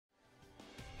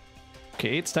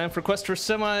Okay, it's time for Quest for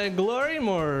Semi-Glory,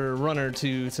 more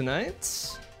Runner2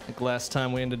 tonight. I think last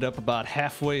time we ended up about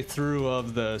halfway through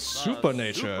of the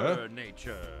Supernature.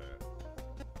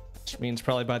 Which means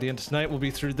probably by the end of tonight we'll be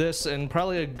through this, and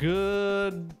probably a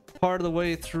good part of the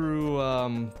way through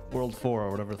World 4,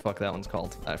 or whatever the fuck that one's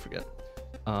called. I forget.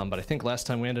 But I think last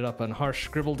time we ended up on Harsh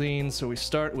Scribbledine, so we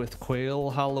start with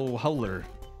Quail Hollow Howler.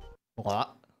 Blah. A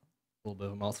little bit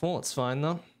of a mouthful, it's fine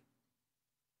though.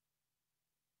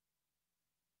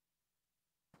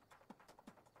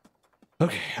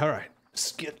 Okay, alright.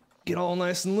 Just get all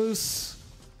nice and loose.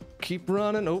 Keep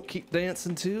running. Oh, keep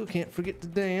dancing too. Can't forget to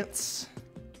dance.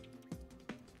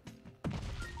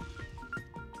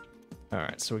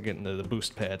 Alright, so we're getting to the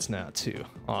boost pads now too.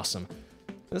 Awesome.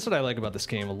 That's what I like about this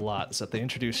game a lot, is that they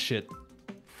introduce shit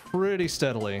pretty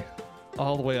steadily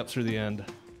all the way up through the end.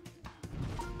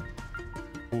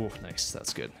 Ooh, nice.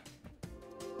 That's good.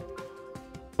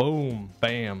 Boom,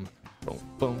 bam. Boom,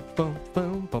 boom, boom,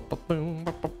 boom, boom, boom,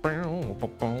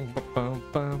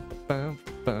 boom,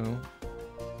 boom.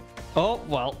 Oh,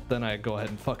 well, then I go ahead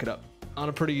and fuck it up on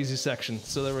a pretty easy section.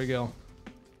 So there we go.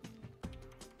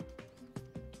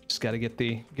 Just got to get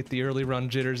the early run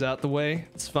jitters out the way.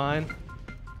 It's fine.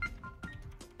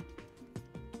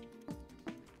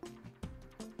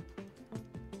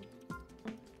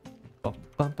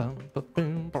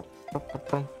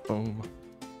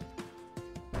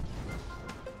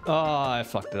 Oh, I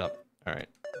fucked it up. Alright.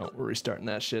 Oh, we're restarting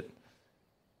that shit.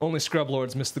 Only Scrub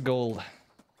Lords miss the gold.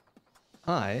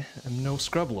 I am no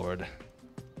Scrub Lord.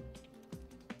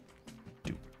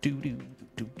 Do do do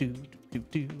do do do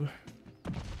do.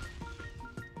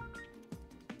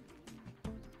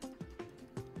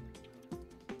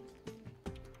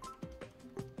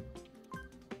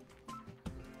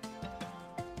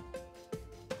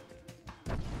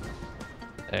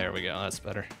 There we go, that's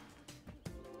better.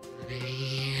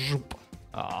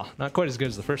 Aw, not quite as good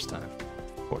as the first time,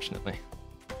 fortunately.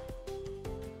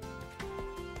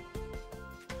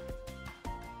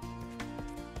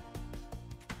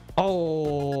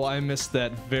 Oh, I missed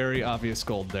that very obvious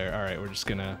gold there. Alright, we're just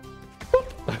gonna...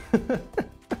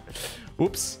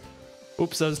 Oops.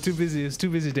 Oops, I was too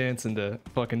busy dancing to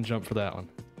fucking jump for that one.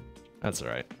 That's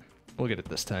alright. We'll get it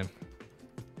this time.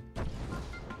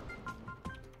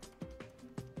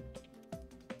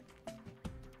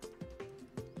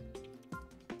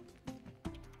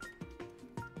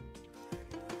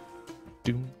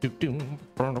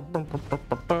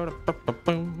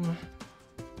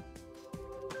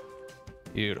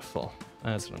 Beautiful.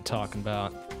 That's what I'm talking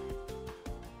about.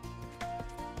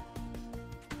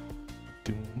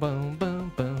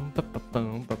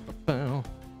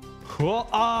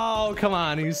 Oh, come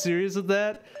on. Are you serious with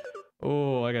that?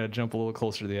 Oh, I gotta jump a little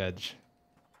closer to the edge.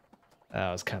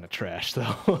 That was kind of trash, though.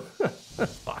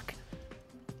 Fuck.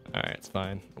 Alright, it's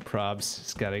fine. No probs.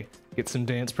 Just gotta get some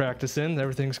dance practice in.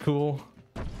 Everything's cool.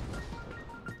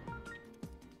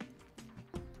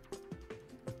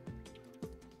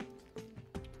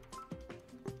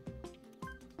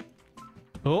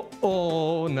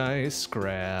 Oh, nice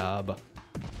grab.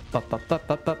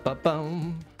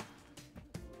 Ba-ba-ba-ba-ba-ba-bum.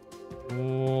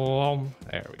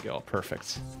 There we go,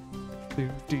 perfect. Do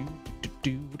do do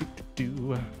do do do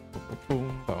do.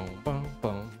 Boom boom boom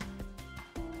boom.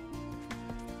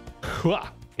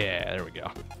 Yeah, there we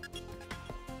go.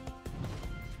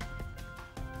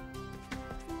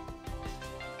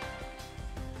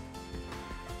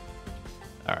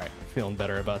 All right, feeling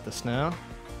better about this now.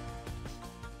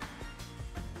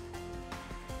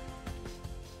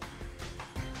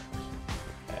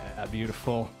 Yeah,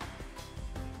 beautiful.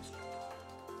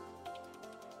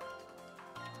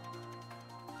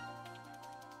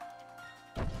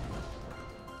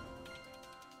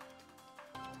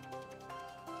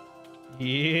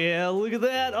 Yeah, look at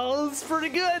that. Oh, that's pretty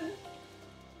good.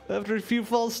 After a few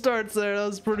false starts there, that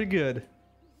was pretty good.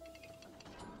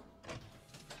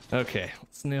 Okay,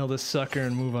 let's nail this sucker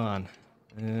and move on.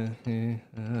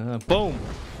 Boom.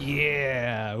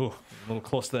 Yeah. Ooh, a little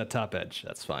close to that top edge.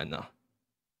 That's fine though.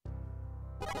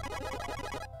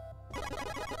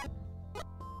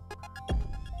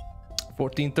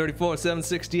 $14.34,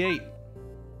 $7.68.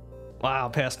 Wow,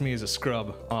 passed me as a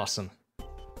scrub. Awesome.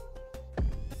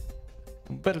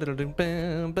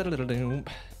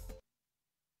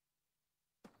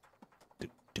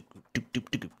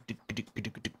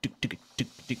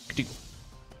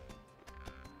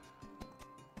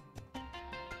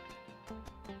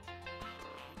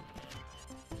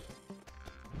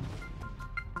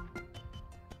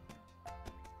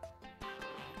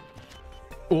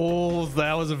 Oh,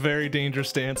 that was a very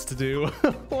dangerous dance to do.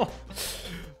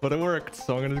 But it worked,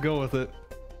 so I'm gonna go with it.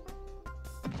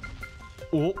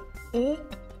 Oh, Oh,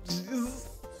 Jesus.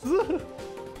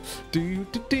 Do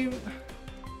do do.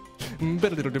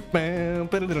 Ba-da-da-da-da-bow.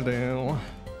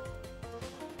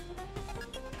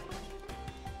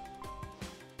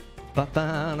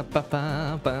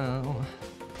 Ba-ba-da-ba-ba-bow.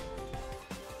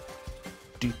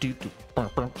 Do do do.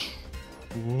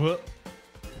 Whoop.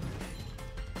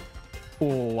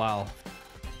 Oh wow.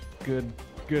 Good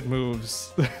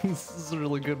moves. This is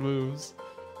really good moves.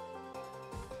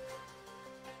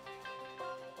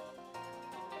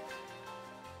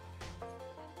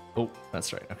 Oh,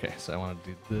 that's right. Okay, so I want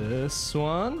to do this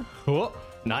one. Oh,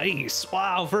 nice.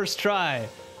 Wow, first try.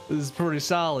 This is pretty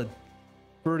solid.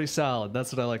 Pretty solid.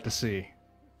 That's what I like to see.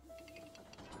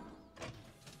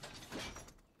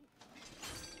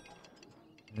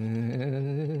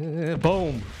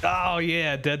 Boom. Oh,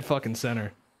 yeah. Dead fucking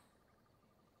center.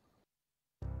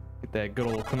 Get that good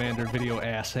old Commander video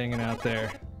ass hanging out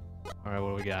there. All right,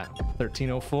 what do we got?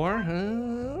 1304.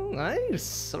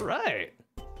 Nice. All right.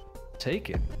 Take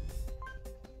it.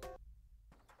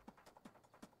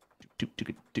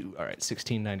 All right,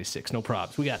 1696. No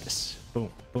probs. We got this. Boom,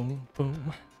 boom,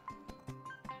 boom.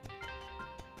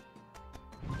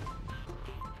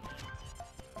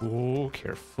 Oh,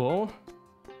 careful.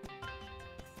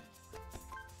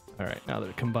 All right, now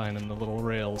they're combining the little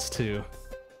rails too.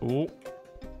 Oh,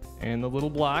 and the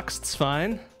little blocks. It's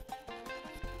fine.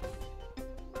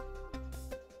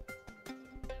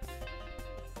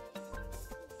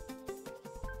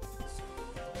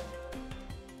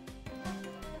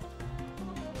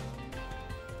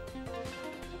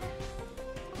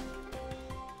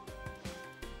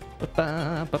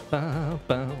 Ba ba ba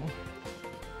ba.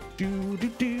 Do do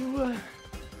do.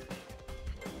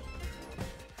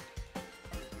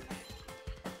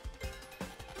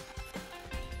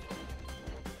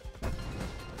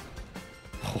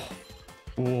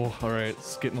 Oh, all right.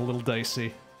 It's getting a little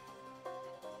dicey.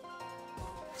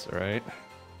 It's all right.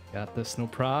 Got this. No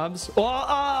probs. Oh,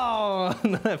 oh!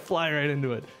 I fly right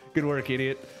into it. Good work,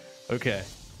 idiot. Okay.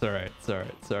 It's all right. It's all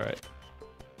right. It's all right.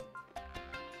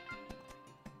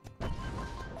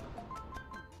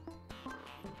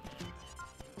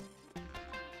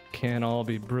 Can't all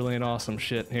be brilliant, awesome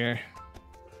shit here.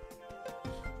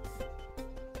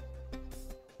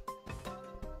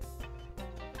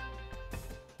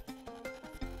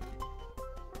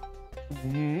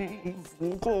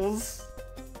 So close.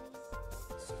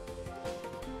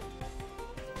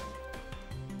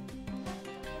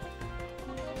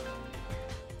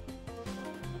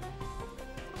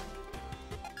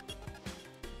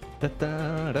 Da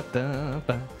da da da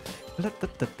ba. Da da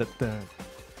da da da.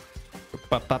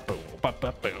 Ba-ba-boo,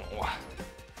 ba-ba-boo.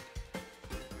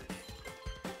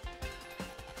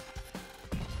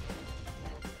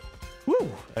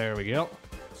 Woo! There we go.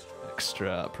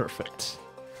 Extra perfect.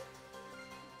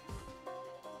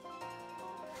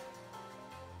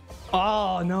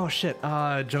 Oh, no, shit.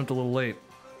 I jumped a little late.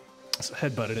 So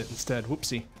headbutted it instead.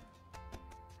 Whoopsie.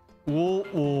 Whoa,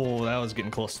 whoa, that was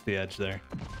getting close to the edge there.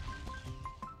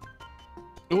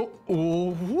 Oh,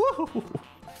 oh, whoa.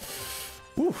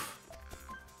 Oof.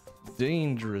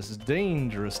 Dangerous,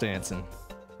 dangerous dancing.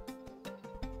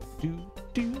 Do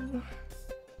do.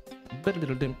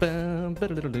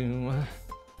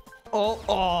 Oh, oh,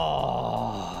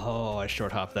 oh! I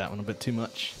short hopped that one a bit too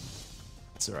much.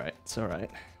 It's all right. It's all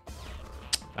right.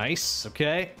 Nice.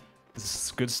 Okay. This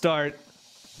is a good start.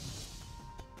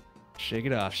 Shake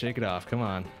it off. Shake it off. Come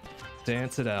on.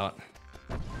 Dance it out.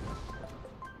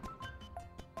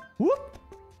 Whoop!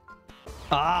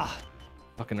 Ah!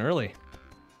 Fucking early.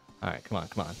 All right, come on,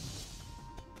 come on.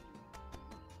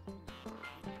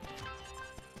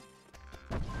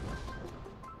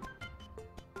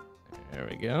 There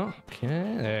we go. Okay,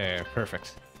 there,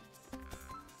 perfect.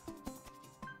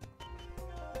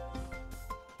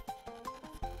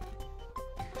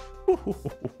 Oh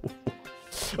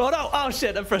no! Oh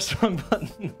shit! I pressed the wrong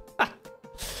button.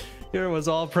 Here was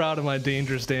all proud of my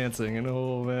dangerous dancing, and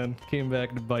oh man, came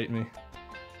back to bite me.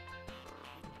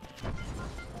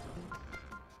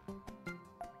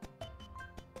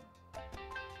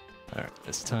 Alright,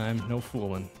 this time, no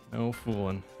fooling. No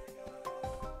fooling.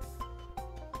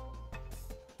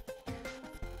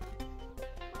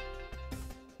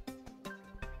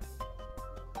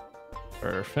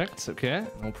 Perfect, okay.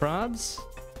 No probs.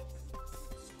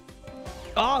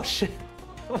 Oh shit!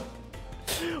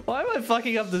 Why am I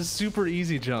fucking up the super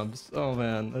easy jumps? Oh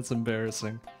man, that's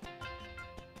embarrassing.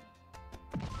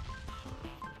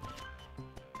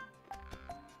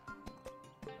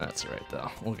 That's alright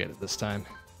though, we'll get it this time.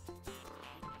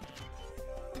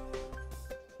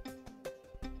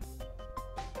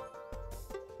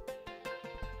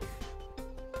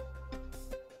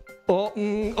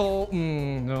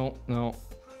 No, no.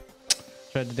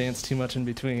 Tried to dance too much in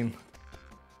between.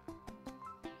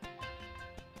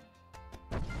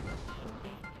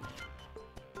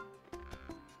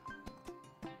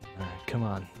 Alright, come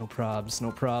on. No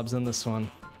probs in this one.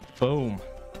 Boom.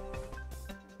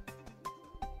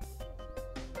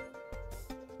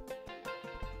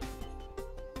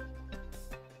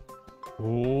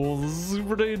 Oh, this is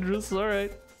super dangerous.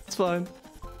 Alright, it's fine.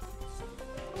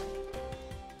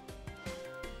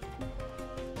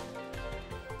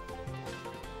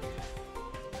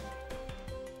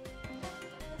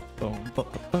 Boom, boom,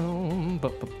 boom,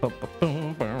 boom, boom,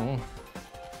 boom, boom.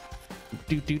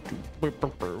 Do, do, do, boom,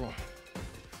 boom, boom.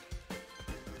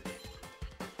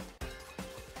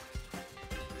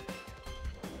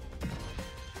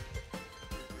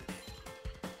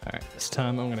 Alright, this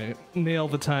time I'm gonna nail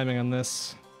the timing on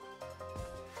this.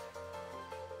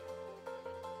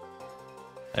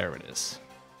 There it is.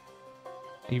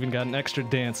 Even got an extra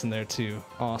dance in there too.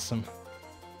 Awesome.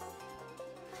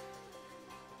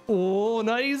 Oh,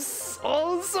 nice!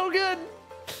 Oh, so good!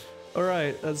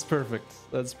 Alright, that's perfect.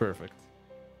 That's perfect.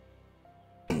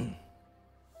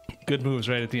 Good moves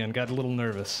right at the end. Got a little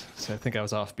nervous, so I think I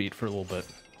was offbeat for a little bit.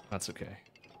 That's okay.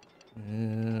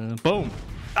 Boom!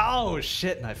 Oh,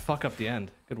 shit! And I fuck up the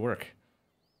end. Good work.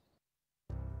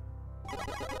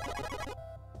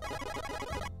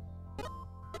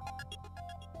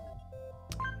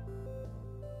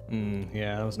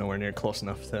 Yeah, that was nowhere near close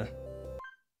enough to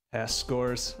pass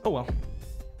scores. Oh well.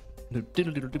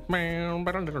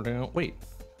 Wait.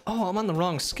 Oh, I'm on the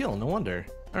wrong skill. No wonder.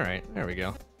 Alright, there we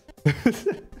go.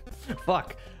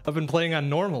 Fuck. I've been playing on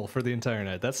normal for the entire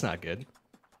night. That's not good.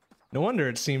 No wonder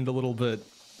it seemed a little bit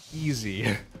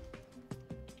easy.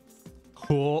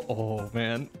 Oh,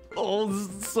 man. Oh, this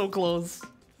is so close.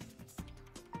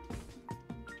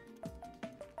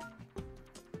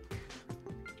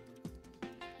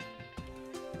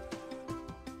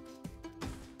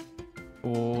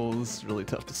 Oh, this is really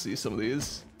tough to see some of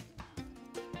these.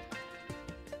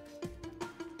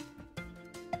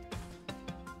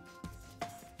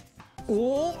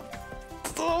 Oh,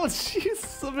 oh,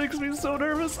 jeez, that makes me so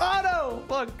nervous. Oh no,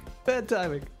 fuck, bad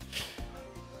timing.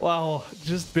 Wow,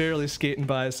 just barely skating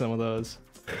by some of those.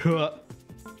 Cool.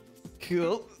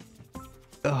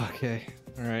 Okay,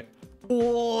 all right.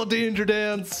 Oh, danger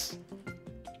dance.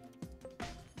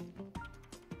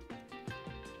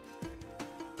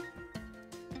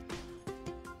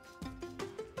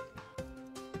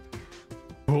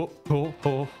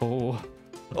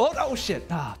 Oh no, shit!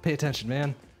 Ah, pay attention,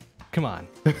 man. Come on.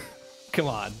 Come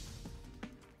on.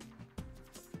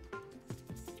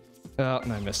 Oh,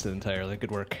 and I missed it entirely.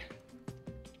 Good work.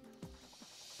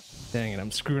 Dang it,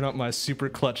 I'm screwing up my super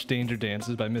clutch danger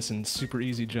dances by missing super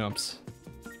easy jumps.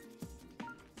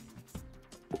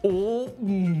 Oh!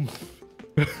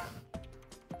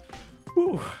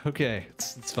 Whew, okay,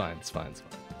 it's fine, it's fine, it's fine.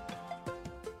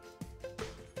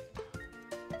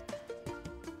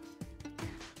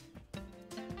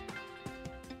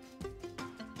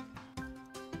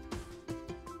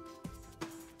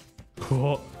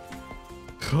 Oh.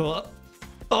 Oh.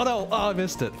 Oh no! Oh, I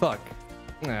missed it. Fuck.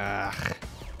 Ah.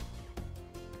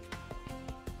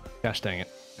 Gosh dang it.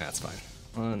 That's fine.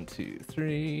 1, 2,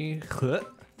 3.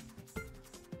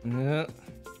 Yeah.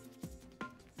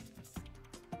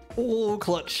 Oh,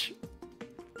 clutch.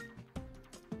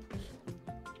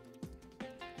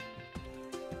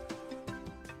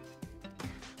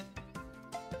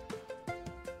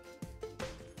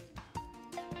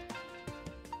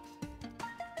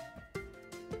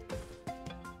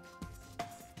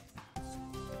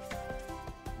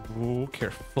 Oh,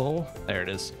 careful. There it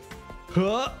is.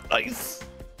 Nice.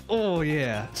 Oh,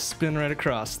 yeah. Spin right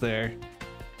across there.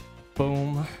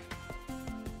 Boom.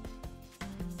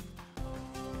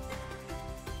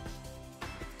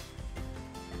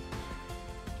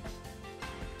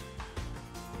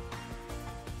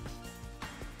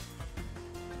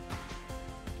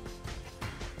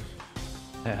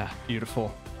 Yeah,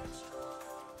 beautiful.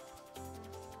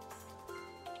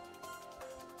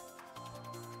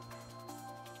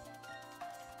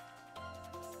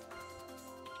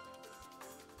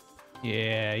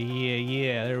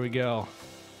 Yeah, there we go.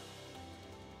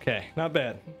 Okay, not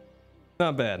bad.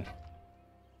 Not bad.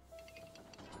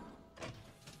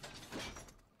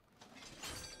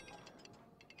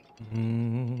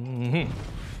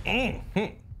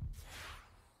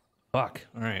 Fuck.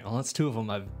 Alright, well that's 2 of them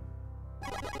I've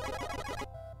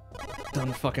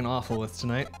done fucking awful with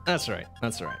tonight. That's right,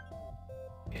 that's right.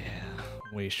 Yeah,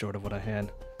 way short of what I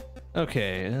had.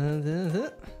 Okay,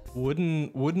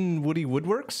 woody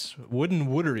woodworks? Wooden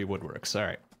woodery woodworks.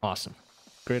 Alright, awesome.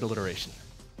 Great alliteration.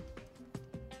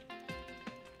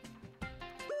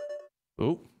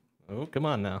 Oh, oh, come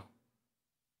on now.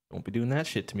 Don't be doing that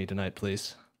shit to me tonight,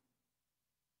 please.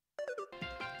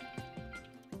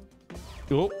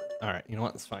 Oh, all right. You know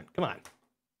what? That's fine. Come on.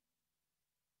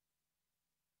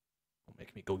 Don't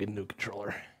make me go get a new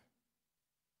controller.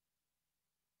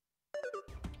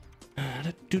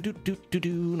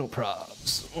 No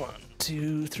probs. 1,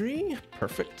 2, 3.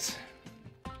 Perfect.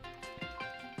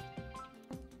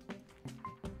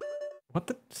 What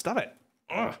the? Stop it.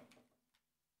 Ugh.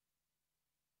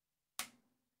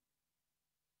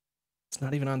 It's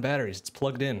not even on batteries. It's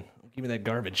plugged in. Give me that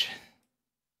garbage.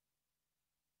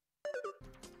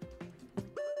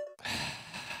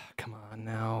 Come on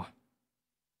now.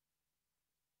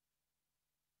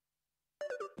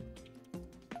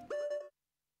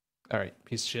 All right,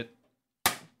 piece of shit.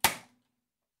 It's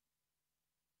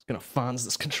gonna fonz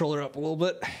this controller up a little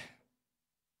bit.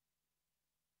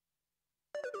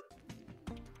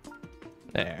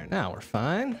 There, now we're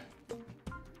fine.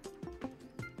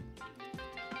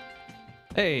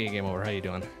 Hey, game over. How you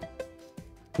doing?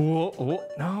 Whoa, whoa,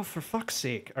 no, for fuck's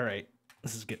sake. All right,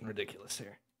 this is getting ridiculous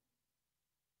here.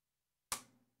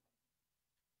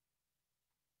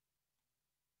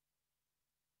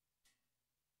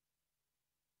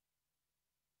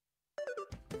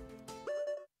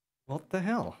 What the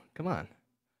hell? Come on.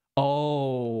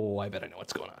 Oh, I bet I know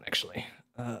what's going on, actually.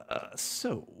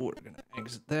 So we're gonna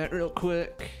exit that real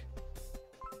quick.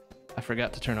 I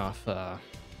forgot to turn off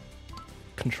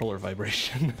controller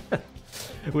vibration,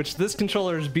 which this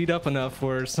controller is beat up enough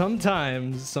where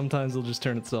sometimes it'll just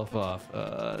turn itself off.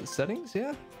 Settings,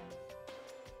 yeah.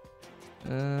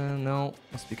 No,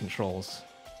 must be controls.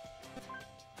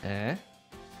 Oh,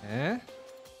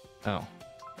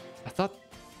 I thought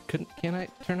can I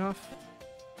turn off?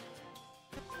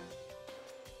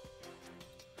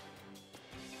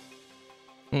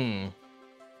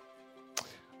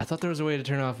 I thought there was a way to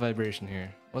turn off vibration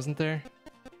here. Wasn't there?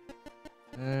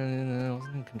 No, it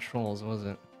wasn't in controls, was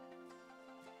it?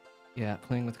 Yeah,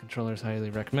 playing with controllers highly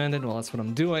recommended. Well, that's what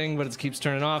I'm doing, but it keeps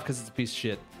turning off because it's a piece of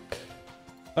shit.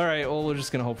 Alright, well, we're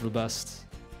just gonna hope for the best.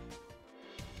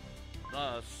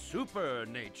 The super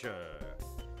nature.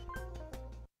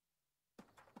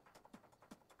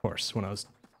 Of course, when I was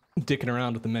dicking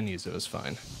around with the menus, it was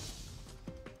fine.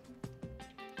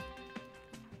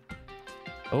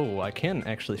 Oh, I can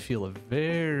actually feel a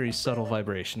very subtle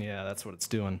vibration. Yeah, that's what it's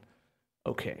doing.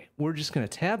 Okay, we're just gonna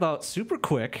tab out super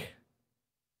quick.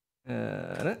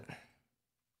 And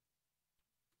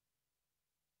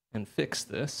fix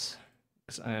this,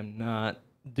 because I am not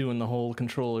doing the whole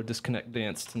controller disconnect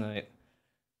dance tonight.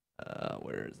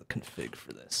 Where is the config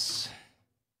for this?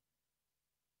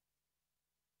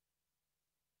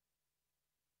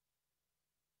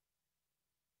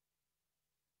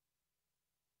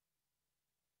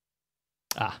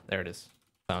 Ah, there it is.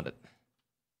 Found it.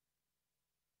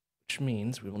 Which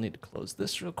means we will need to close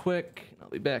this real quick. I'll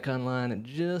be back online in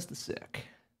just a sec.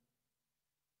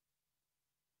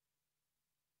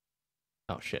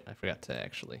 Oh shit, I forgot to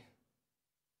actually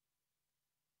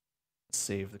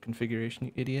save the configuration,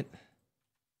 you idiot.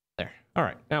 There.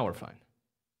 Alright, now we're fine.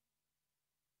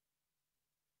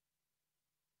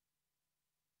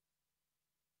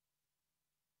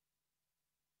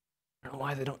 I don't know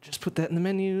why they don't just put that in the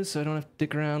menu so I don't have to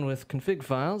dick around with config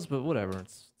files, but whatever,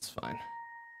 it's fine.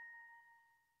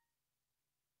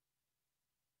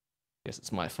 Guess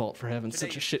it's my fault for having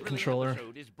such a shit controller.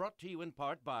 Is brought to you in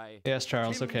part by Yes,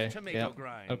 Charles, Tim's okay. Tomato Yep.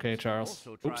 Grinds. Okay, Charles.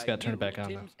 Also Oops, try gotta turn it new back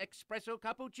on now. Tim's Espresso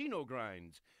Cappuccino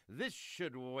Grinds. This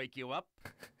should wake you up.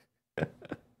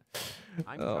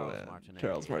 I'm Oh, Charles man. Martinet,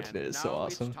 Charles Martinet and is so now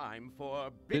awesome. It's time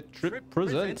for Bit Trip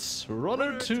presents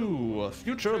Runner2, a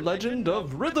future legend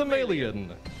of Rhythm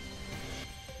Alien.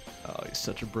 Oh, he's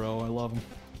such a bro. I love him.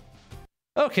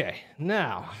 Okay,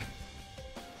 now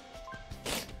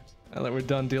that we're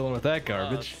done dealing with that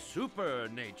garbage. Super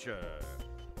nature.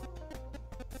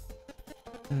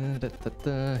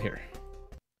 Here.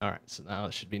 All right, so now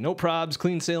it should be no probs,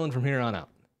 clean sailing from here on out.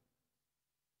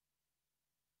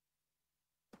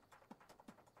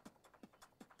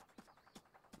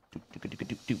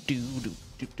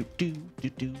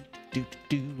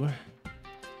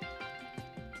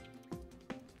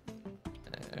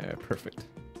 Perfect.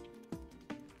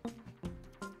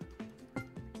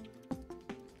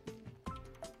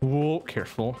 Whoa,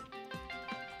 careful.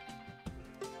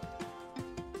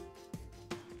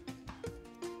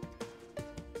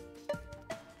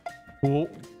 Whoa. All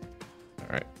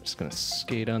right, just gonna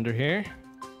skate under here.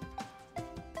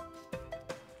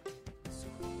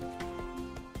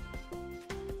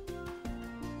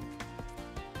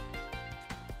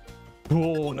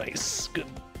 Oh, nice.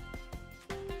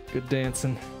 Good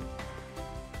dancing.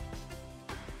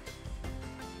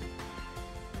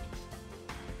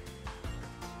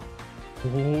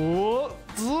 Oh,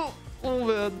 oh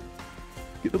man.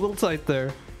 Get a little tight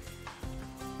there.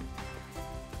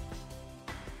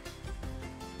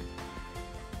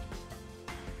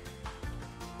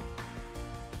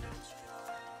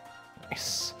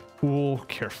 Nice. Oh,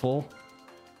 careful.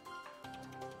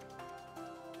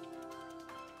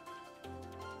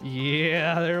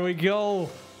 Yeah, there we go.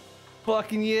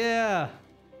 Fucking yeah.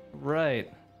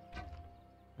 Right.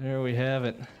 There we have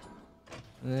it.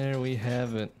 There we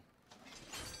have it.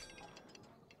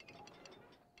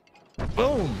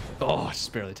 Boom! Oh,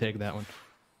 just barely taking that one.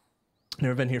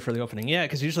 Never been here for the opening. Yeah,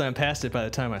 because usually I'm past it by the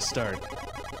time I start.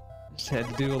 Just had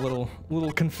to do a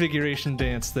little configuration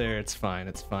dance there. It's fine,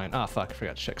 it's fine. Ah, fuck, I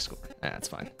forgot to check score. Ah, it's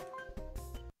fine.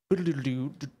 The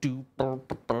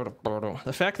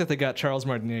fact that they got Charles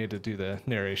Martinet to do the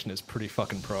narration is pretty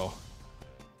fucking pro.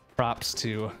 Props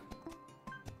to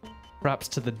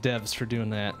the devs for doing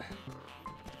that.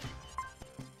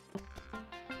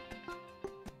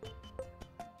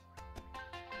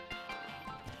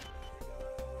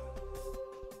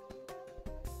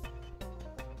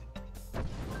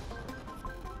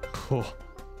 Cool.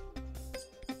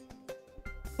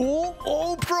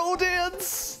 Oh, pro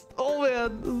dance! Oh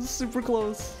man, this is super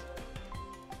close.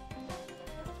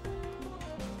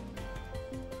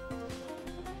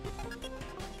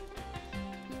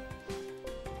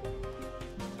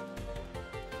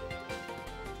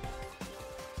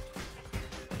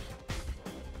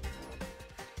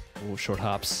 Oh, short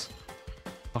hops.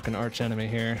 Fucking arch enemy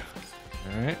here.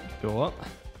 Alright, go up.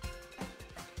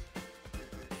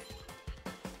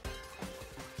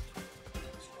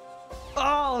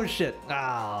 Oh shit!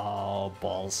 Oh,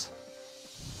 balls.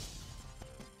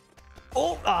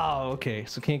 Oh, okay.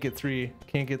 So can't get three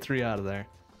out of there.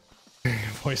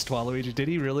 Voiced Waluigi. Did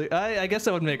he really? I guess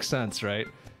that would make sense, right?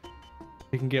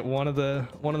 He can get one of the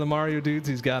Mario dudes.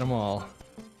 He's got them all.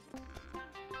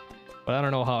 But I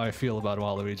don't know how I feel about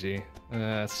Waluigi.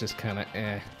 It's just kind of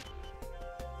eh.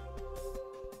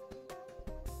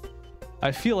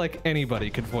 I feel like anybody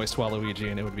could voice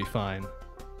Waluigi and it would be fine.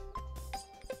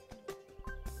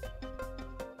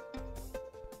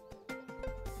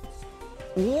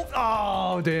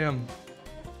 Oh, damn.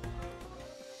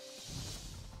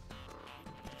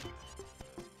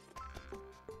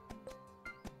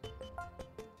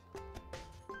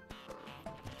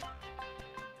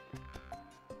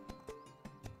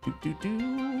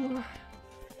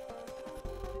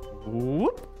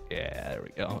 Whoop. Yeah, there we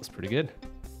go. That's pretty good.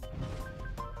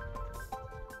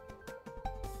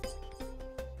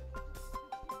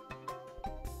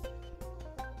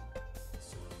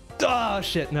 Oh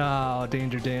shit, no,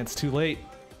 danger dance, too late.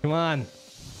 Come on.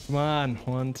 Come on.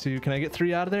 1, 2, can I get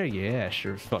 3 out of there? Yeah,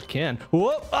 sure as fuck can.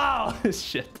 Whoop! Oh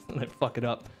shit. I fuck it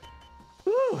up.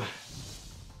 Woo.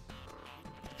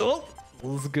 Oh,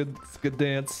 this is good. It's a good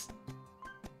dance.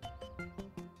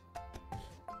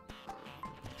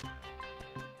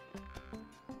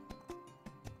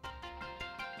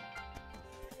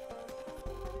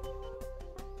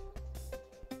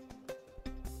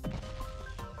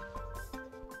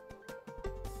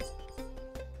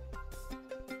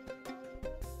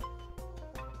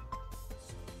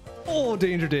 Oh,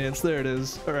 danger dance. There it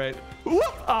is. All right.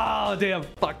 Whoop! Oh, damn.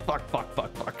 Fuck, fuck, fuck,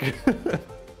 fuck, fuck.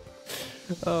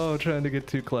 Oh, trying to get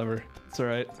too clever. It's all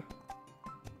right.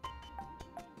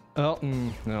 Oh,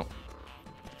 no.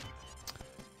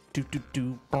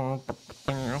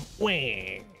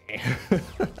 Wing.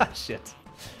 Shit.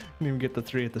 Didn't even get the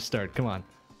 3 at the start. Come on.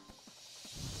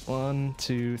 1,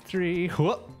 2, 3.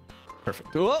 Whoop.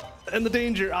 Perfect. Whoop. And the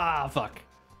danger. Ah, fuck.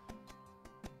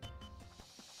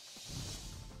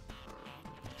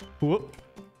 Whoop.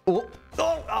 Oh,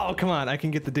 oh, oh, come on. I can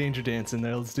get the danger dance in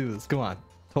there. Let's do this. Come on.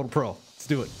 Total pro. Let's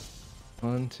do it.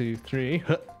 1, 2, 3.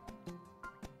 Huh.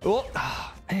 Oh,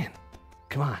 oh, man.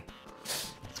 Come on.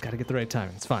 Just gotta get the right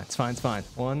timing. It's fine. It's fine. It's fine.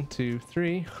 1, 2,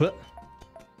 3. Huh.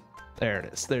 There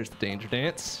it is. There's the danger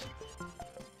dance.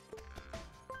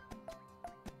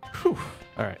 Whew.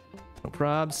 All right. No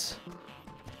probs.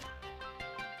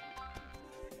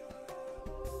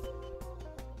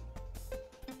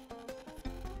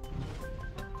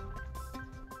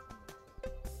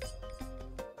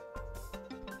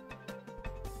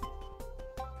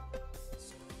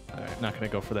 Not gonna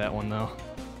go for that one though.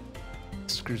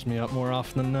 Screws me up more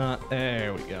often than not.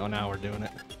 There we go. Now we're doing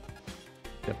it.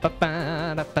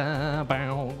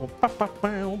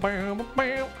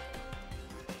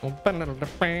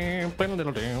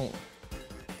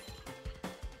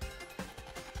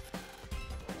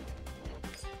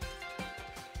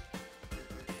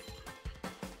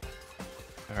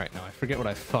 Alright, now I forget what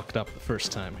I fucked up the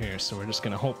first time here, so we're just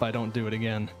gonna hope I don't do it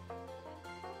again.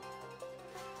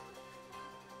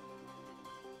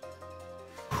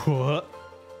 What?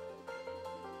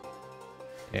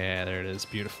 Yeah, there it is.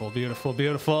 Beautiful, beautiful,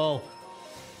 beautiful.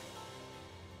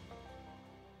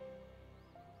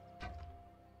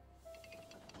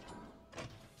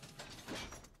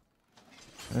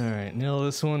 All right, nail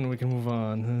this one. We can move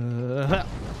on.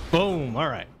 Boom. All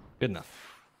right, good enough.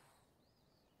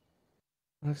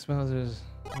 Next Bowser's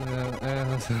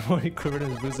what he quivered in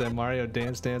his boots at Mario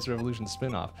Dance Dance Revolution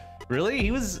spin-off. Really?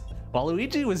 He was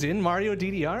Waluigi was in Mario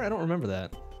DDR? I don't remember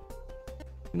that.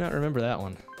 Do not remember that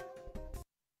one.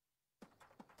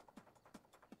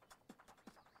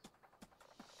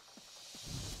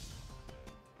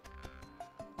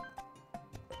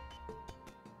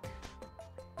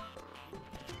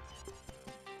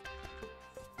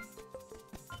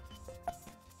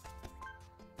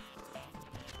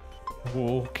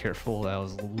 Whoa, careful. That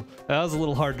was a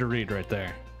little hard to read right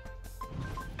there.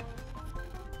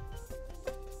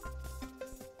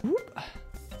 Whoop.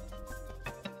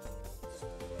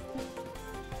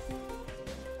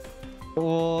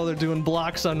 Oh, they're doing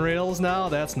blocks on rails now?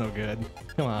 That's no good.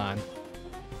 Come on.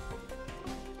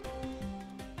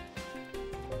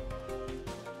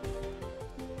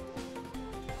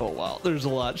 Oh wow, there's a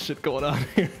lot of shit going on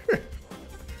here.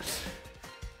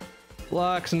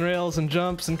 Blocks and rails and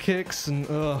jumps and kicks and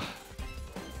ugh.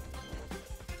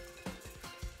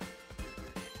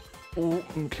 Oh,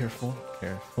 careful,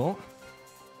 careful.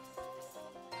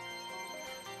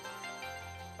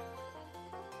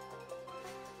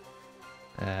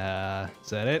 Is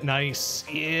that it? Nice.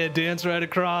 Yeah, dance right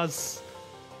across.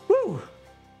 Woo!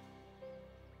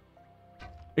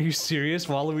 Are you serious?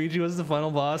 Waluigi was the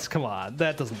final boss? Come on,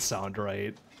 that doesn't sound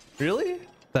right. Really?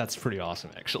 That's pretty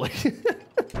awesome, actually.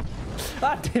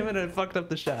 Ah, damn it, I fucked up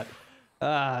the shot.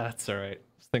 Ah, that's alright.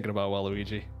 I was thinking about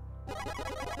Waluigi.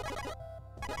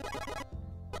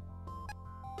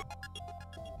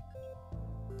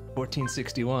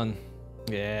 $14.61.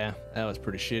 Yeah, that was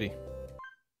pretty shitty.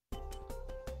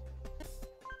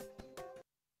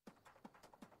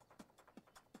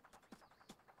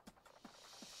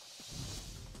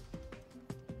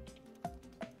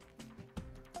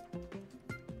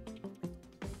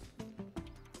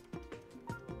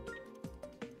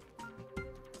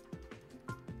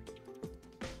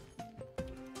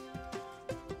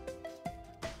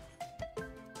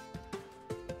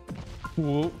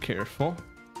 Whoa, careful.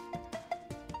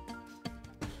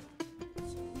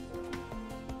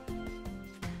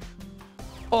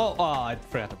 Oh, I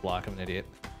forgot to block. I'm an idiot.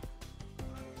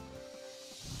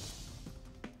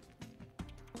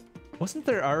 Wasn't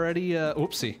there already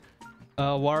oopsie,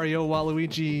 Wario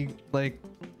Waluigi like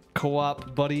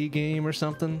co-op buddy game or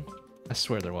something? I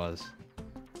swear there was.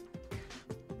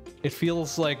 It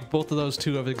feels like both of those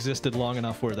two have existed long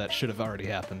enough where that should have already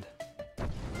happened.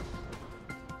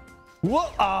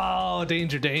 Whoa! Oh,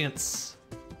 danger dance.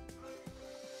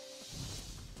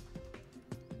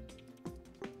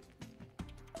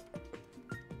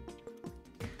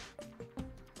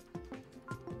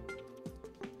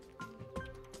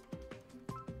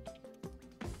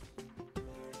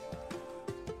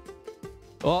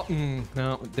 Oh,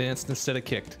 no, danced instead of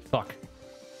kicked. Fuck.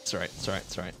 It's alright, it's alright,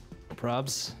 it's alright. No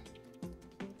probs.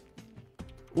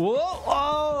 Whoa!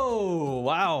 Oh!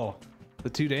 Wow. The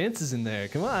two dances in there.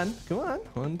 Come on, come on.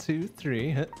 1, 2, 3.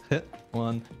 Hit, hit.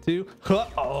 1, 2. Huh.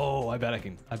 Oh, I bet I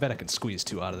can squeeze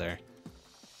 2 out of there.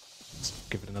 Let's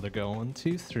give it another go. 1,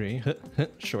 2, 3. Hit,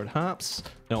 hit. Short hops.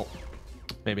 No,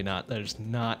 maybe not. There's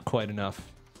not quite enough.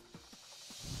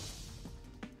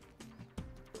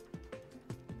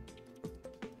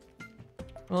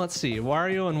 Well, let's see.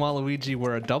 Wario and Waluigi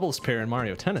were a doubles pair in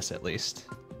Mario Tennis, at least.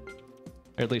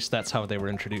 Or at least that's how they were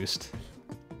introduced.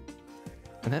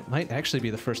 And that might actually be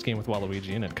the first game with Waluigi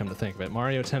in it, come to think of it.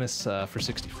 Mario Tennis for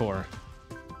 64.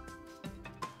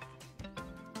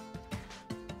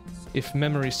 If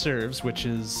memory serves, which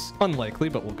is unlikely,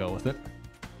 but we'll go with it.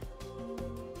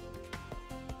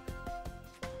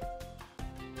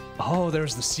 Oh,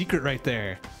 there's the secret right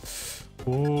there.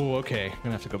 Ooh, okay. I'm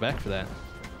gonna have to go back for that.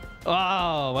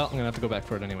 Oh, well, I'm gonna have to go back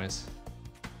for it anyways.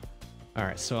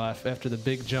 Alright, so after the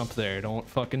big jump there, don't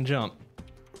fucking jump.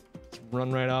 Let's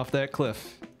run right off that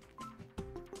cliff.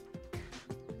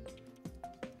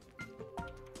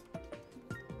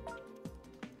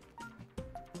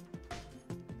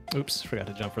 Oops, forgot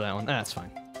to jump for that one. Ah, that's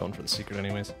fine. Going for the secret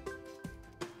anyways.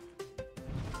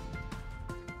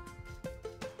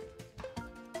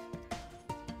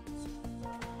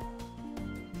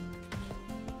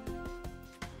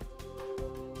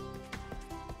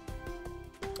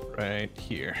 Right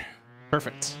here.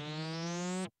 Perfect.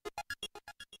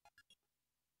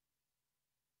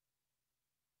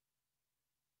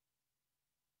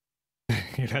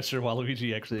 You're You're not sure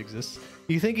Waluigi actually exists?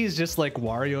 You think he's just like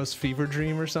Wario's fever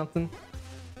dream or something?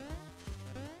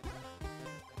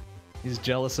 He's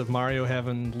jealous of Mario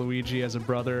having Luigi as a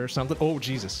brother or something? Oh,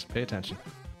 Jesus. Pay attention.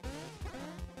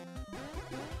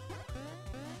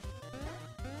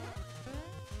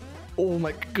 Oh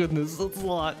my goodness, that's a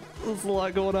lot. That's a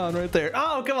lot going on right there.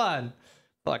 Oh, come on!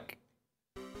 Fuck.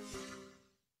 At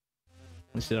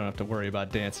least you don't have to worry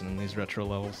about dancing in these retro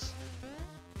levels.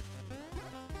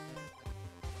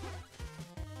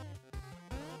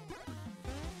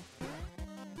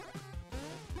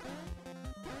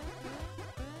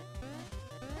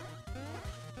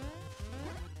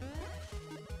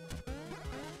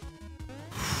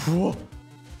 Whoa.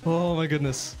 Oh my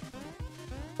goodness.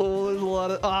 Oh, there's a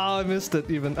lot of... Oh, I missed it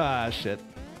even. Ah, shit.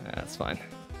 That's fine.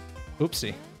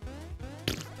 Oopsie.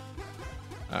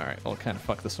 Alright, I'll kind of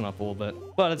fuck this one up a little bit.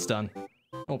 But it's done.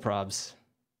 No probs.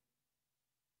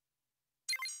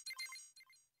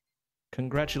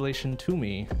 Congratulations to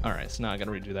me. Alright, so now I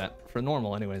gotta redo that. For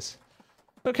normal, anyways.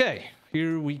 Okay,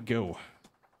 here we go.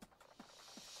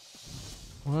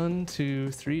 1, 2,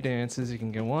 3 dances. You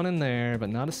can get one in there, but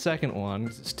not a second one,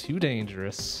 because it's too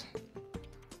dangerous.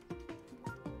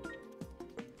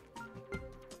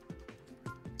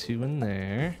 2 in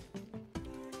there.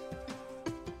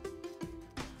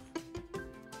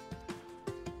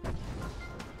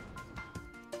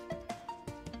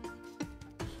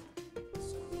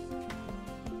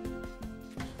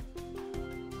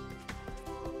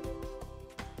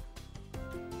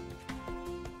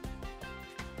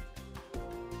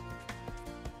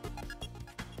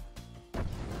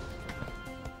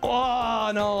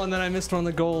 Oh no, and then I missed one of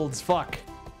the golds. Fuck.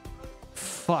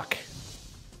 Fuck.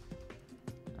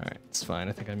 Alright, it's fine.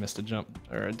 I think I missed a jump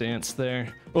or a dance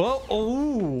there. Oh,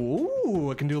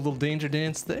 oh, I can do a little danger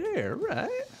dance there. Right,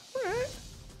 right.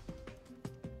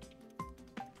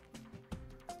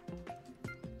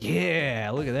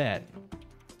 Yeah, look at that.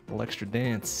 A little extra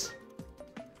dance.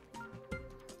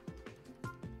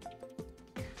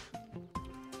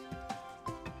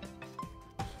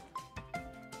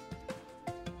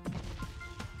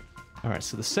 Alright,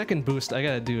 so the second boost, I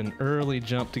gotta do an early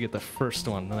jump to get the first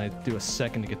one, then I do a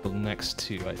second to get the next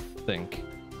 2, I think.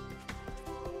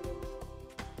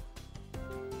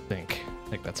 I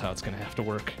think that's how it's gonna have to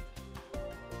work.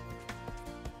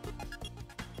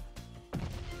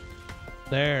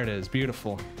 There it is,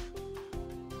 beautiful.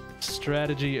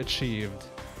 Strategy achieved.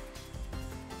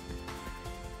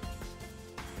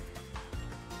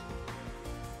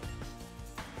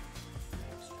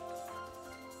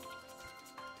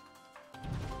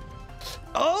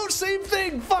 Oh, same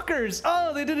thing, fuckers!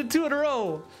 Oh, they did it 2 in a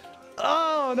row.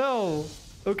 Oh no.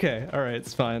 Okay, all right,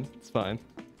 it's fine. It's fine.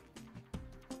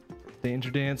 Danger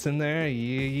dance in there,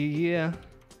 yeah.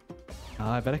 Oh,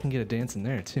 I bet I can get a dance in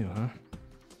there too, huh?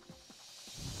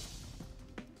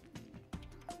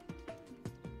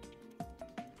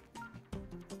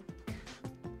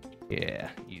 Yeah,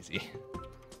 easy.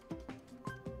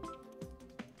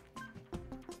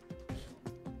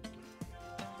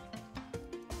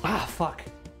 Ah, fuck.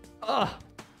 Ugh.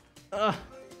 Ugh.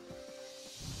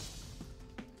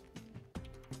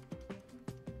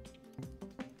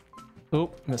 Oh,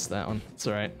 missed that one. It's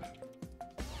alright.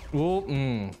 Oh,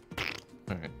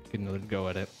 Alright, get another go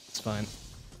at it. It's fine.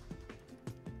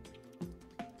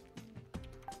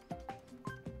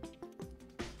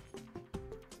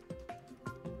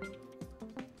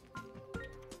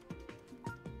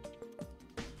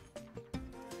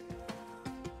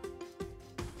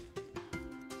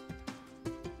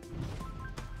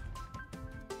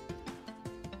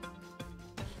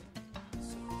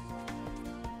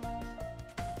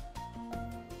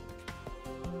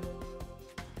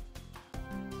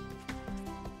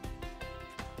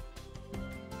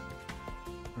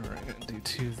 Do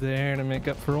 2 there to make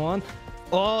up for 1.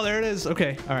 Oh, there it is.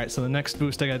 Okay. All right. So the next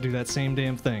boost, I got to do that same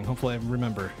damn thing. Hopefully I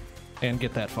remember and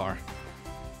get that far.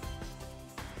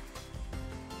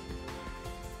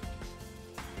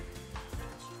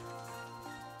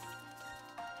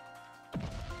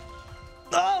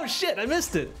 Oh, shit. I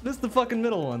missed it. Missed the fucking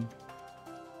middle one.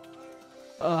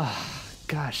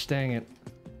 Gosh, dang it.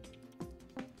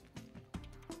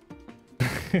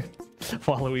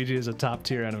 Waluigi is a top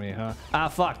tier enemy, huh? Ah,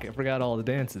 fuck. I forgot all the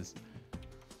dances.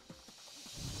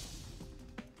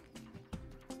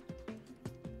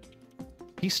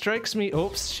 He strikes me.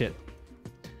 Oops, shit.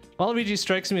 Waluigi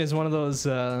strikes me as one of those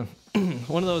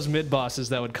one of those mid bosses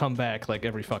that would come back like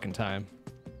every fucking time.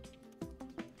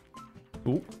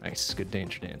 Ooh, nice, good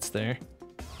danger dance there.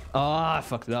 Ah, I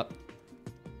fucked it up.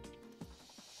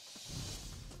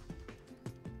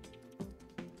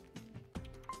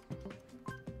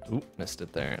 Ooh, missed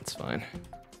it there. It's fine.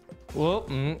 Whoa,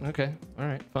 okay.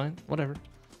 Alright, fine. Whatever.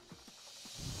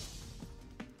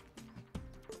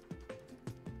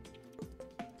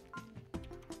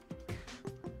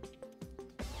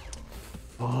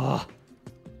 Oh.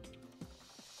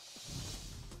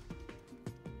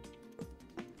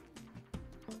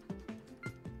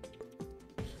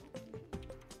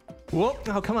 Whoa!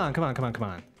 Oh, come on, come on, come on, come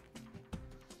on.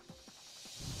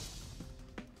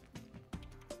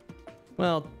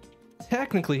 Well,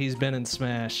 technically he's been in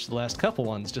Smash the last couple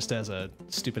ones just as a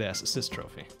stupid-ass assist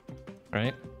trophy,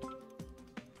 right?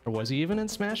 Or was he even in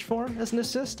Smash 4 as an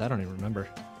assist? I don't even remember.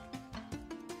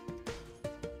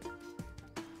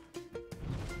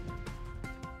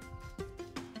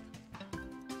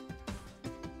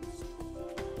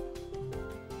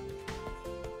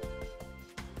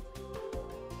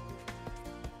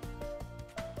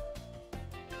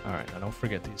 Alright, now don't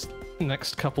forget these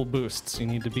next couple boosts. You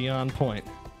need to be on point.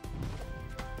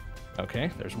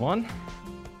 Okay, there's one.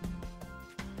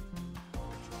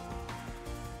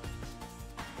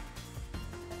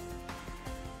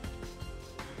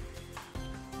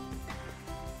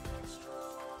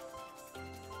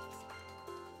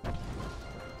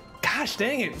 Gosh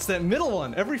dang it, it's that middle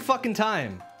one every fucking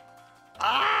time.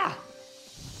 Ah!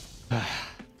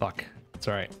 Fuck. It's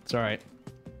alright, it's alright.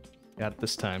 Got it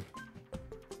this time.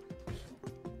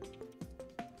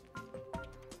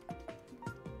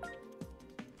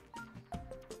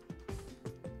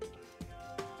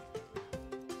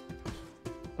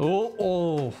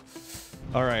 Oh.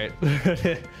 All right.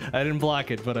 I didn't block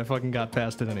it, but I fucking got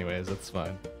past it anyways. That's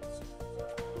fine.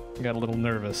 I got a little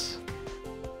nervous.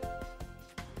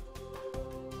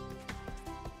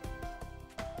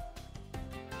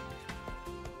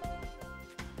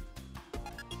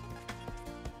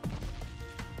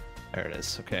 There it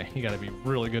is. Okay, you gotta be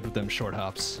really good with them short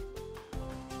hops.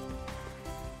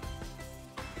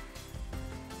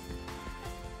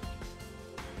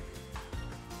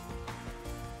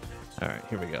 All right,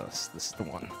 here we go. This is the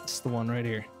one. This is the one right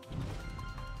here.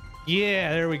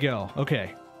 Yeah, there we go.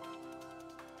 Okay.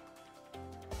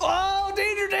 Oh,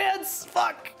 danger dance!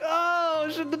 Fuck! Oh,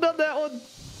 shouldn't have done that one.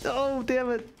 Oh,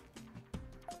 damn it.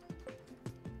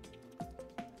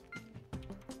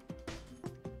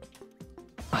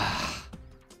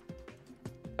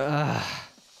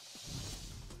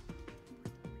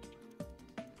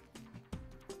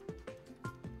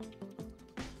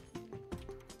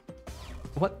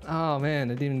 What? Oh man,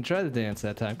 I didn't even try the dance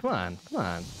that time. Come on, come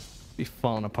on. Be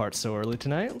falling apart so early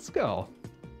tonight. Let's go.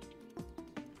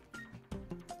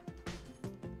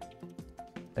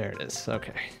 There it is.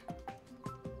 Okay.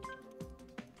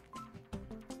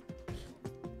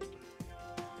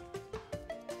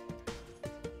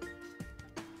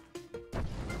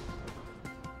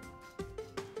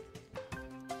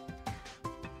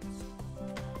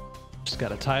 Just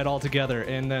gotta tie it all together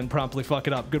and then promptly fuck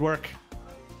it up. Good work.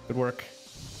 Good work.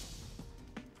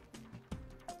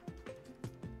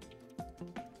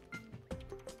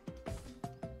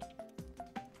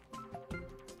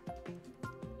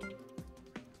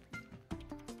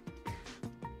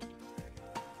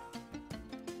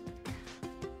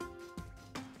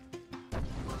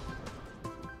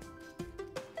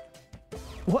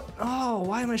 What? Oh,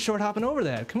 why am I short hopping over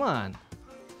that? Come on.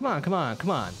 Come on, come on,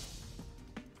 come on.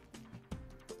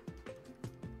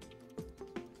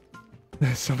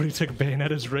 Somebody took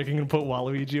Bayonetta's rigging and put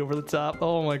Waluigi over the top.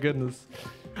 Oh my goodness.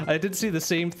 I did see the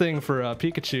same thing for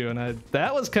Pikachu, and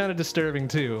that was kind of disturbing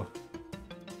too.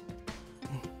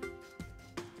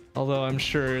 Although I'm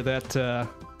sure that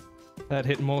that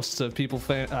hit most people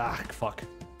fuck.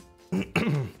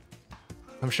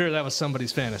 I'm sure that was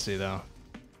somebody's fantasy though.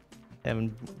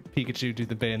 Having Pikachu do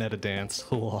the Bayonetta dance.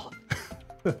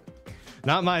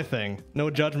 Not my thing. No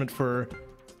judgment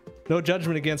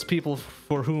against people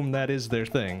for whom that is their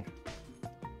thing.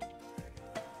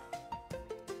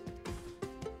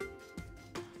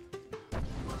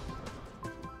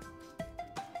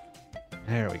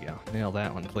 There we go. Nail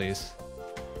that one, please.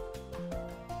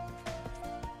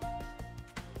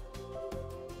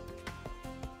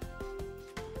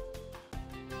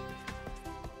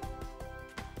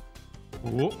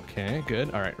 Ooh, okay,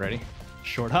 good. All right, ready?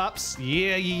 Short hops.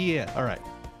 Yeah. All right.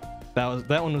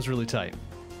 That one was really tight.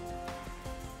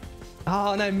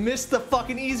 Oh, and I missed the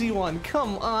fucking easy one.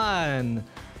 Come on.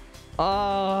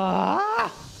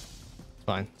 It's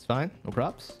fine. It's fine. No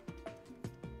props.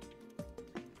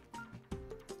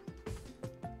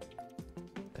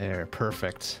 There,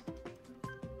 perfect.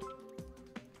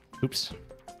 Oops.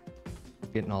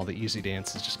 Getting all the easy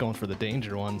dances, just going for the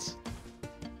danger ones.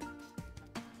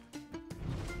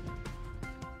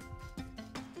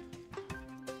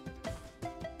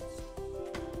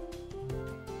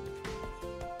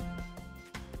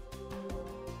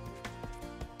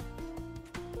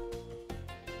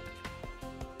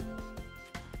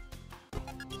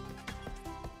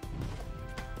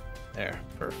 There,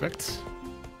 perfect.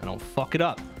 I don't fuck it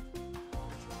up.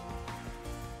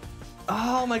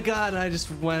 Oh my god, I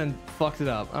just went and fucked it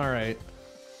up. Alright.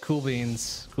 Cool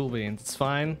beans. Cool beans. It's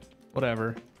fine.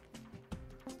 Whatever.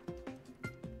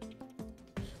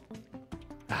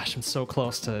 Gosh, I'm so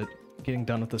close to getting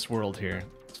done with this world here.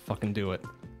 Let's fucking do it.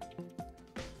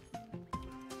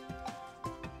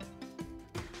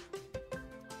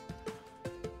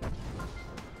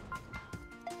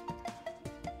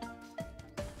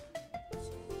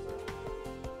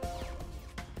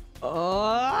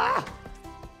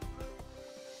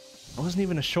 It wasn't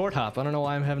even a short hop. I don't know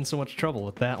why I'm having so much trouble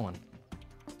with that one.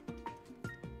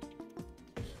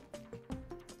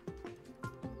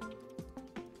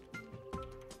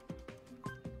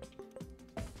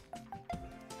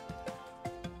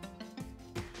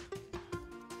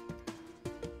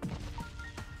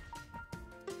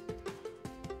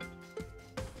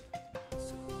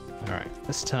 Alright,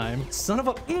 this time. Son of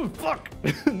a. Fuck!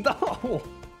 No!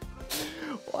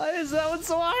 Why is that one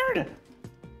so hard?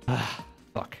 Ah,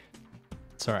 fuck.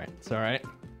 It's alright, it's alright.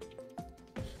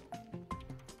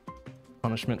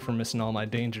 Punishment for missing all my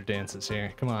danger dances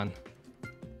here. Come on.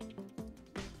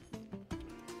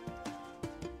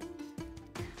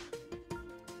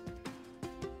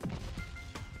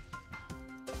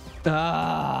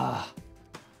 Ah!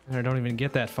 I don't even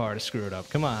get that far to screw it up.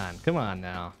 Come on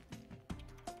now.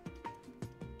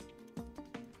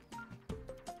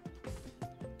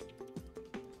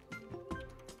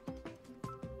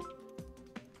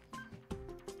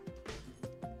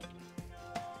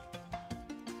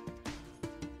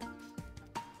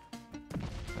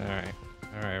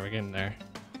 Alright, we're getting there.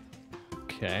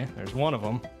 Okay, there's one of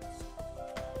them.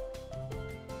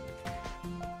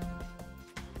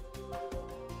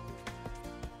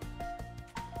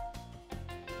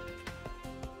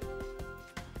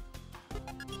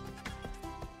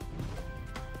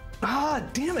 Ah,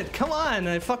 damn it, come on!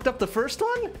 I fucked up the first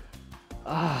one?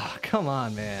 Ah, come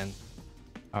on, man.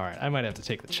 Alright, I might have to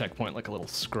take the checkpoint like a little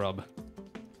scrub.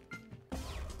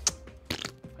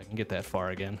 If I can get that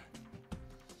far again.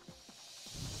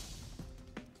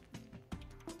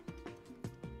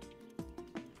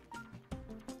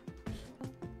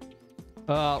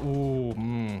 Ooh,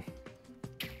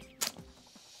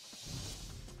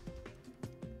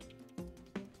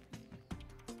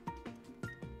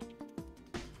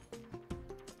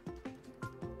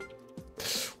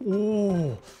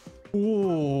 Ooh,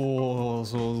 ooh,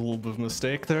 so a little bit of a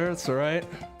mistake there, it's alright.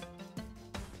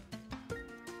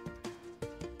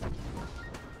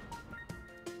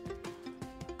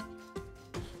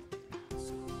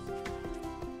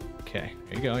 Okay,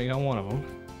 here you go, you got one of them.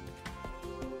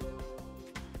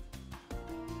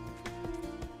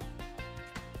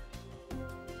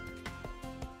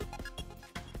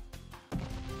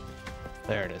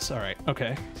 There it is. All right.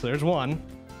 Okay. So there's one.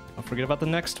 Don't forget about the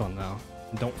next one, though.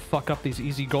 Don't fuck up these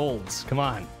easy golds. Come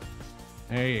on.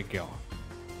 There you go.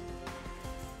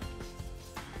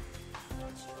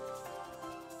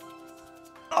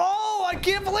 Oh, I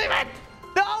can't believe it!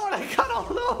 No, and I got all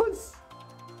those!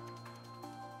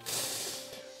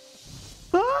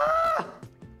 Ah!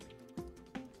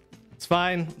 It's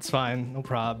fine. It's fine. No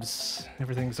probs.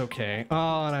 Everything's okay.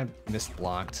 Oh, and I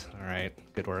misblocked. All right.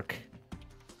 Good work.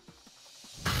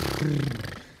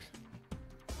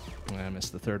 I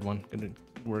missed the third one. Good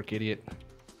work, idiot.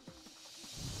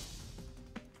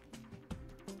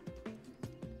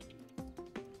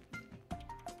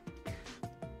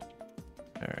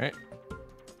 Alright.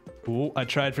 Ooh, I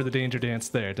tried for the danger dance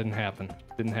there. It didn't happen.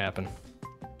 Didn't happen.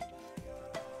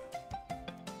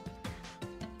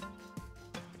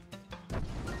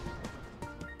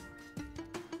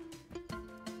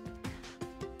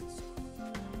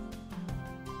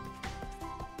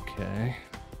 Okay.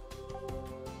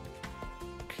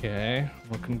 Okay,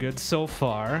 looking good so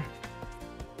far.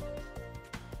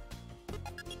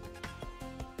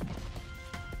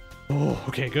 Oh,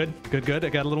 okay, good, good, good. I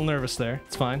got a little nervous there.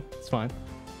 It's fine, it's fine.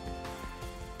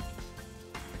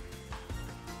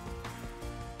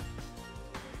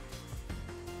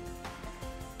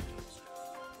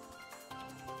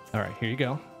 All right, here you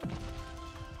go.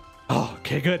 Oh,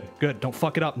 okay, good, good. Don't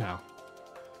fuck it up now.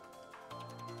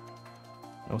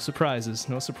 No surprises,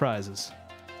 no surprises.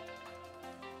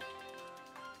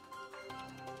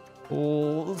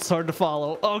 Oh, it's hard to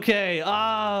follow. Okay.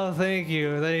 Oh, thank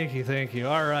you. Thank you. Thank you.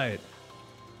 All right.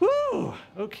 Woo.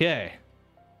 Okay.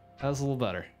 That was a little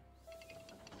better.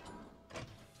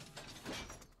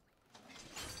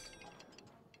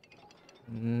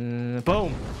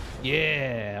 Boom.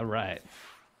 Yeah. All right.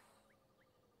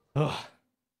 Ugh.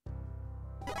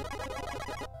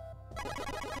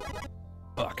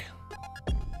 Fuck.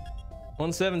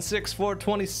 176,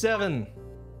 427.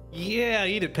 Yeah,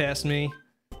 eat it past me.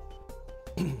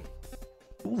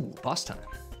 Ooh, boss time.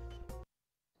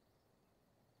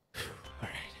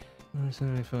 Alright.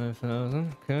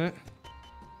 75,000. Okay.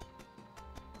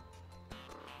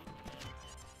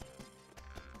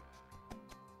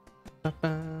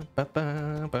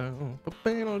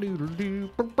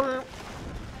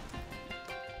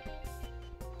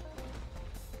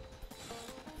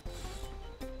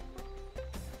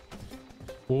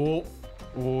 Whoa.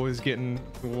 Whoa, it's getting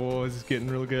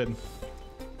real good.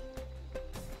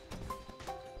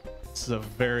 This is a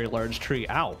very large tree.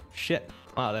 Ow, shit.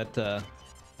 Wow, that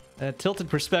tilted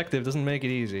perspective doesn't make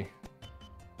it easy.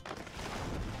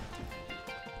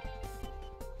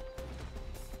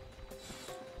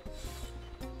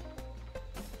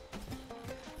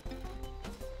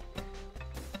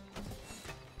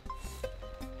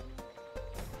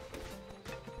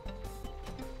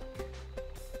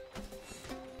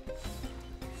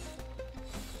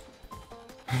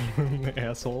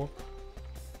 Asshole.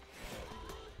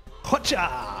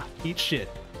 Hotcha! Eat shit.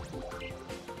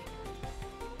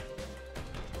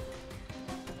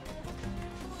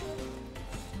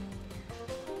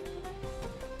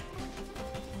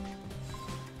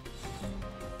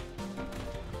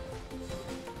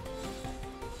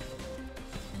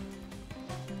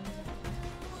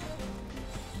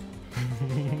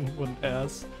 What an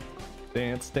ass.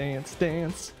 Dance, dance,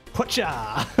 dance. Hotcha!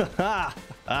 Ha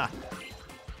ha!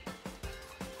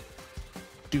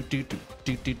 Do do do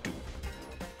do do do.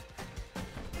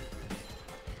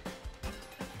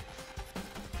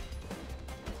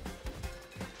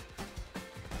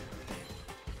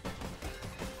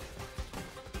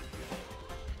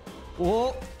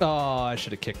 Whoa! Oh, I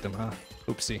should have kicked him, huh?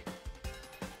 Oopsie.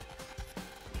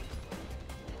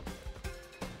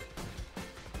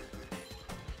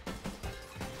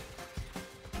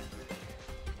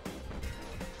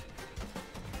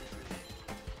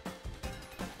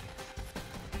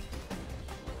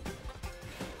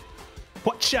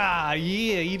 Whatcha!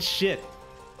 Yeah, eat shit.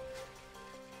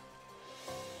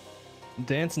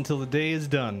 Dance until the day is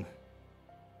done.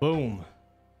 Boom.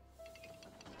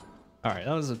 Alright,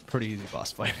 that was a pretty easy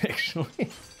boss fight, actually.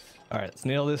 Alright, let's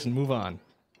nail this and move on.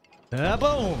 Ah,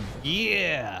 boom!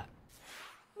 Yeah!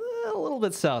 A little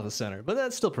bit south of center, but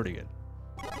that's still pretty good.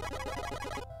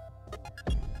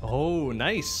 Oh,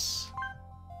 nice!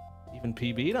 Even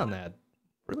PB'd on that.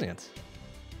 Brilliant.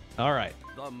 Alright.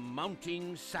 The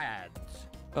Mounting Sads.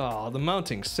 Oh, the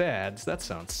Mounting Sads. That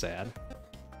sounds sad.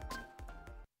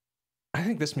 I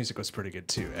think this music was pretty good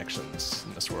too, actually, in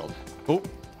this world. Oh!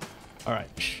 Alright,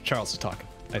 Charles is talking,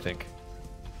 I think.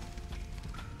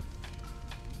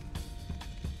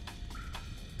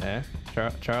 Eh?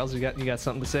 Charles, you got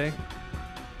something to say?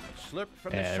 Slurped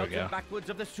from the sheltered backwoods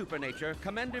of the supernature,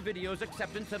 Commander Video's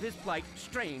acceptance of his plight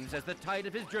strains as the tide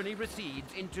of his journey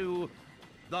recedes into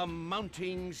the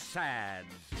Mounting Sads.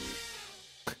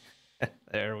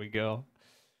 There we go.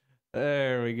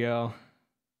 There we go.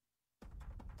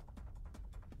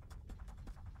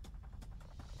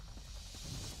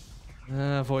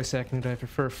 Voice acting, do I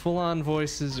prefer full-on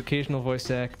voices, occasional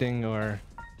voice acting, or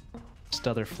just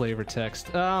other flavor text?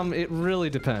 It really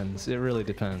depends. It really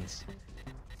depends.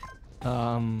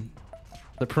 The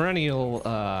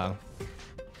perennial,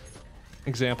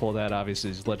 example of that, obviously,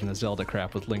 is Legend of Zelda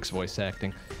crap with Link's voice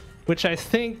acting. Which I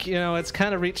think, you know, it's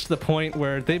kind of reached the point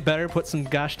where they better put some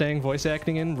gosh dang voice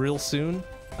acting in real soon.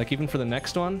 Like, even for the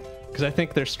next one. Because I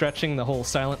think they're stretching the whole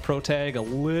silent pro tag a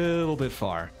little bit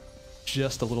far.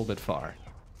 Just a little bit far.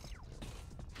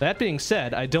 That being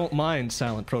said, I don't mind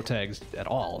silent pro tags at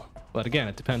all. But again,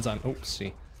 it depends on... Oops,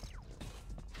 see.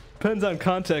 Depends on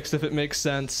context if it makes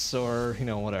sense or, you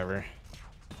know, whatever.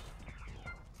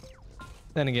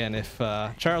 Then again, if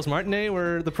Charles Martinet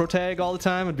were the pro tag all the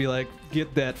time, I'd be like,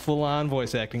 get that full-on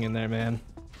voice acting in there, man.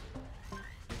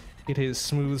 Get his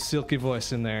smooth, silky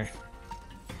voice in there.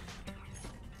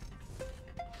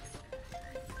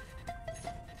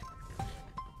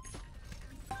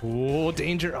 Oh,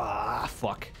 danger. Ah,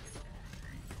 fuck.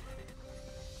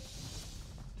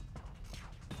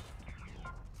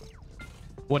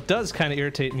 What does kind of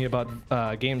irritate me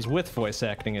about games with voice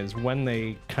acting is when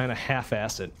they kind of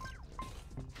half-ass it.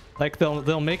 Like,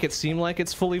 they'll make it seem like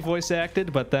it's fully voice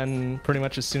acted, but then pretty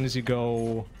much as soon as you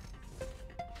go,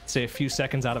 say, a few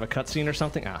seconds out of a cutscene or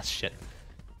something, ah, shit.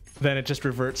 Then it just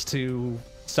reverts to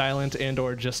silent and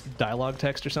or just dialogue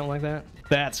text or something like that.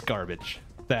 That's garbage.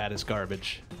 That is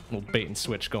garbage. A little bait and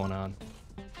switch going on.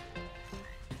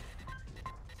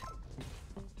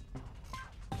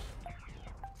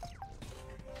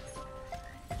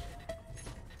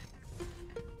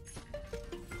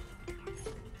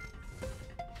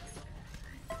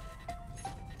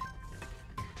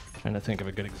 Trying to think of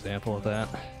a good example of that.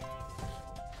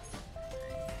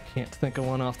 Can't think of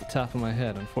one off the top of my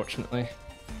head, unfortunately.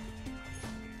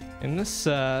 And this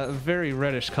very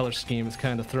reddish color scheme is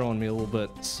kind of throwing me a little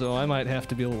bit, so I might have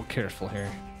to be a little careful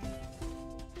here.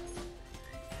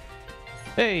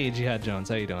 Hey, Jihad Jones,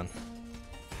 how you doing?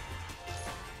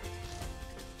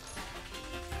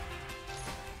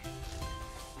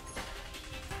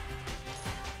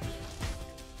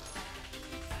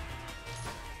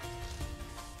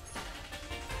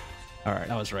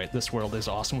 Alright, I was right. This world is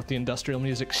awesome with the industrial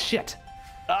music. Shit!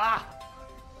 Ah!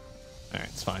 Alright,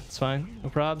 it's fine. It's fine. No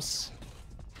probs.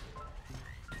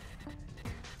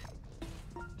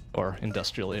 Or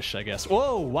industrial-ish, I guess.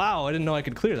 Whoa! Wow! I didn't know I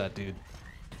could clear that, dude.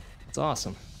 It's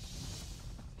awesome.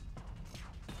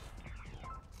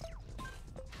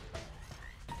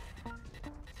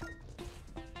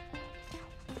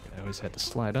 I always had to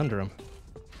slide under him.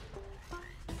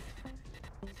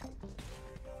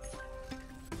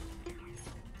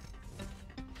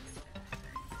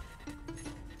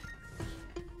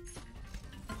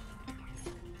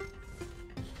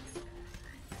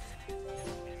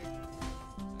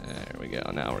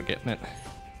 Now we're getting it.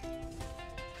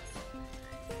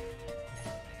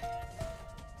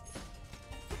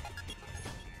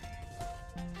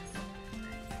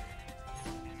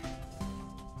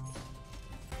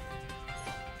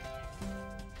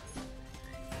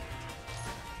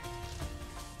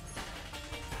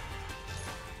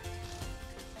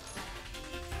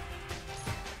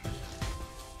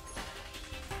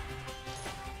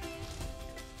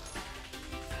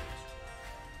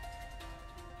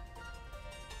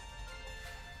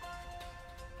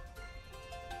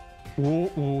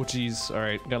 Ooh, jeez. All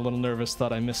right, got a little nervous.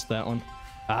 Thought I missed that one.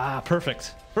 Ah,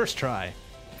 perfect. First try.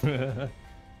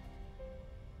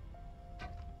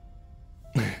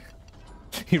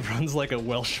 He runs like a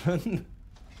Welshman.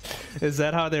 Is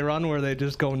that how they run, where they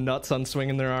just go nuts on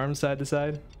swinging their arms side to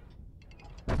side?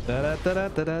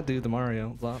 Da-da-da-da-da-da, do the Mario.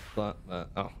 Blah, blah, blah.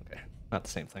 Oh, okay. Not the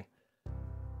same thing.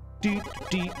 Deep,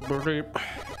 deep, beep.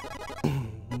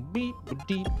 Beep,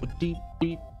 deep, deep,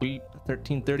 beep, beep.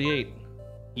 1338.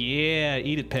 Yeah,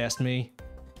 eat it past me.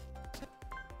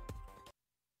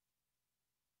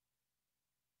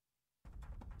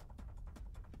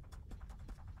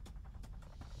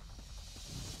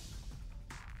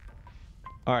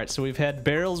 Alright, so we've had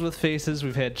barrels with faces,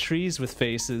 we've had trees with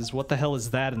faces. What the hell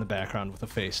is that in the background with a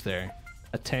face there?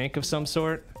 A tank of some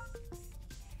sort?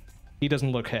 He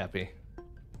doesn't look happy.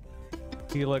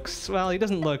 He looks, well, he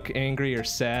doesn't look angry or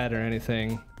sad or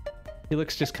anything. He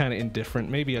looks just kind of indifferent,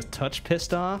 maybe a touch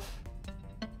pissed off.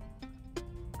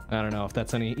 I don't know if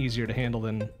that's any easier to handle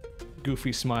than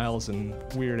goofy smiles and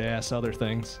weird ass other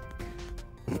things.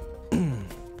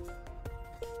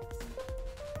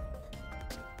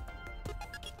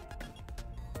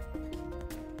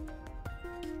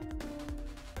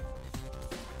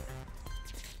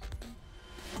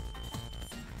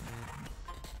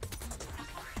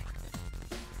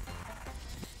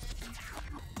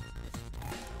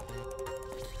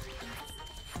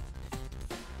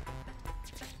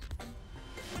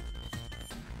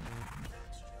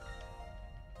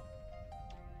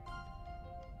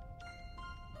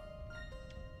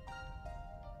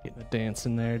 Getting a dance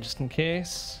in there just in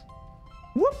case.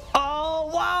 Whoop! Oh,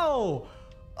 wow!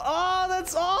 Oh,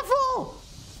 that's awful!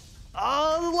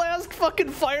 Oh, the last fucking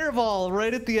fireball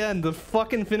right at the end. The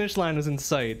fucking finish line was in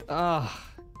sight.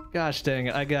 Ah, oh, gosh dang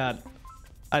it.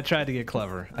 I tried to get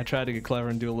clever. I tried to get clever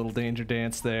and do a little danger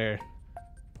dance there.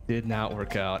 Did not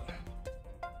work out.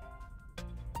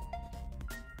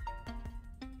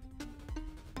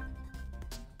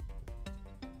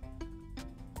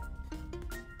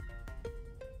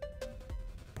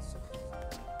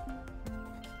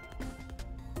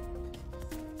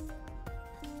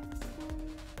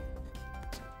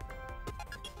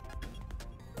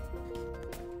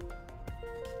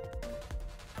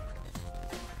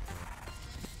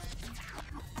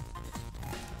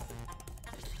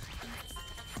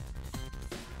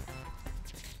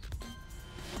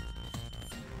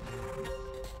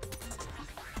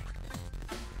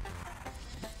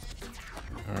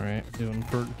 Alright,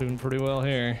 doing pretty well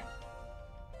here.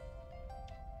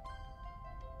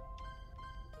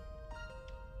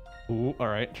 Ooh,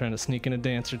 alright, trying to sneak in a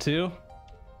dance or two.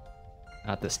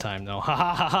 Not this time, though. Ha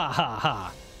ha ha ha ha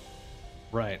ha!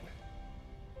 Right.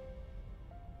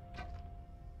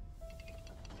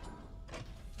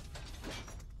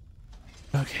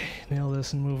 Okay, nail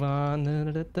this and move on. Da,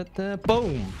 da, da, da, da.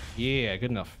 Boom! Yeah,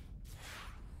 good enough.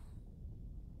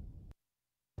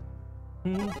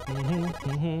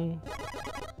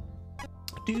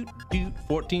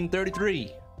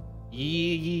 1433.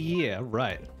 Yeah,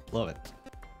 right. Love it.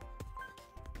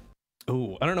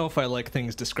 Ooh, I don't know if I like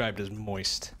things described as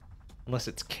moist. Unless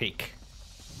it's cake.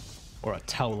 Or a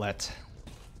towelette.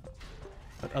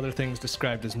 But other things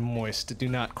described as moist do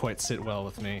not quite sit well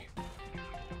with me.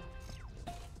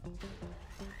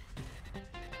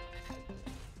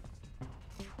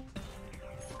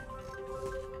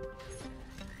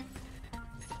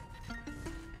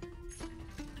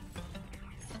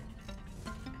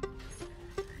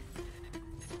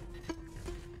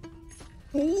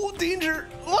 Ooh, danger!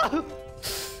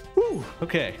 Ooh,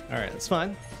 okay, alright, that's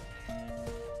fine.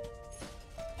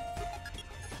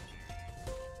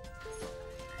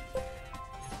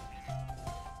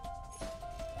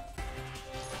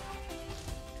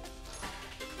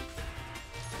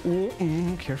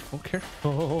 Ooh, careful,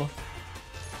 careful.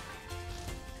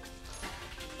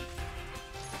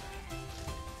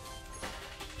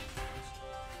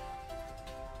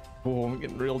 Oh, I'm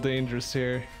getting real dangerous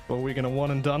here. Well, are we gonna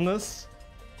one and done this?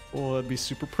 Oh, that'd be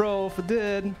super pro if it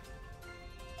did.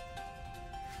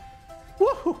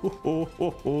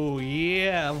 Woohoo!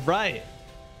 Yeah, right.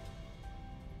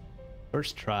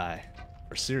 First try.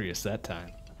 We're serious that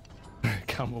time.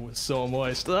 Combo was so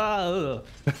moist. Ah,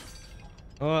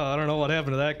 oh, I don't know what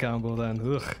happened to that combo then.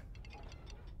 Ugh.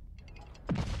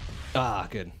 Ah,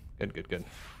 good. Good, good, good.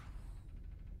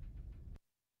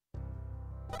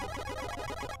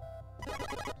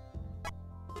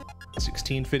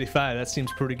 $16.55, that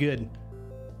seems pretty good.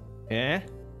 Yeah?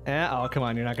 Yeah? Oh, come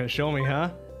on, you're not gonna show me,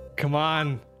 huh? Come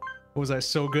on. Was I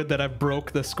so good that I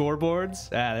broke the scoreboards?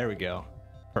 Ah, there we go.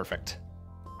 Perfect.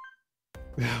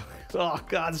 Oh,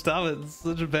 God, stop it. It's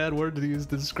such a bad word to use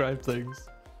to describe things.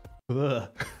 Ugh.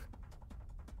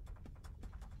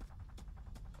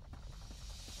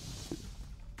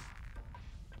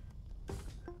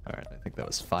 Alright, I think that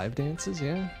was 5 dances,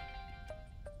 yeah?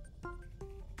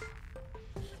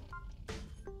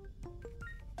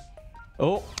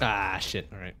 Oh, ah, shit.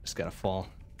 Alright, just gotta fall.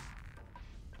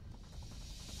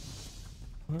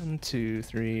 1, 2,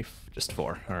 3, just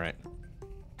 4. Alright.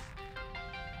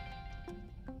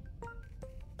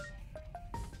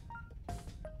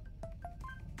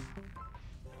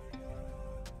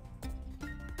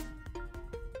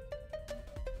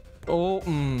 Oh,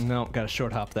 no, gotta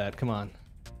short hop that. Come on.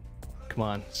 Come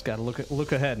on. Just gotta look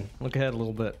ahead. Look ahead a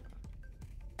little bit.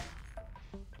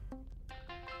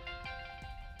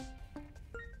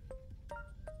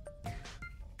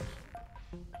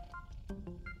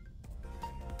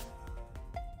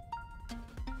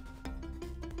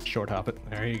 Short hop it.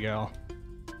 There you go.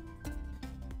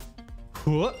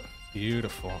 Whoop.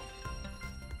 Beautiful.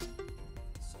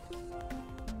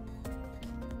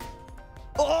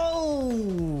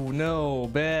 Oh no!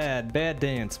 Bad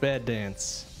dance. Bad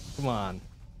dance. Come on.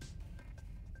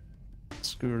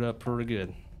 Screwed up pretty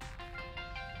good.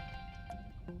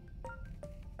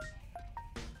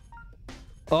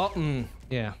 Oh,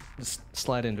 yeah. Just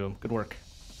slide into him. Good work,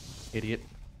 idiot.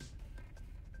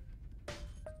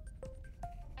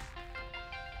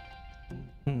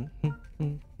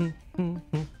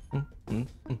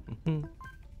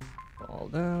 Fall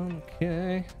down,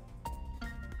 okay.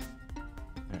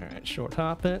 Alright, short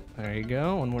hop it. There you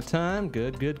go. One more time.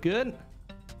 Good, good, good.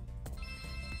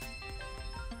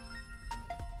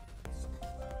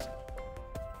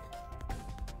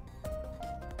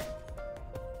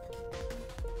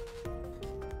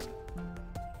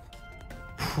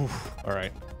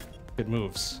 Alright. Good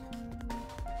moves.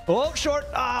 Oh, short!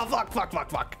 Ah,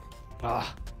 fuck.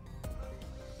 Ah.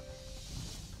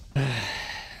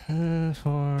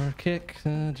 For kick,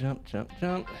 jump.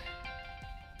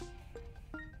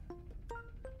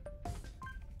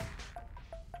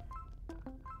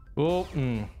 Oh,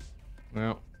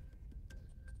 well.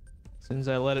 As soon as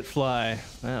I let it fly,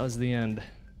 that was the end.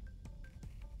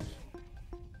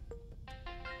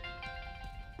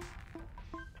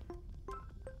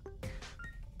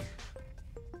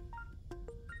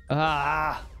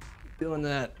 Ah! Doing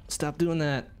that. Stop doing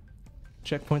that.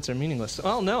 Checkpoints are meaningless.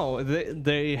 Oh no,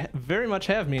 they very much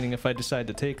have meaning if I decide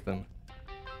to take them.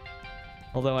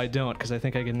 Although I don't, because I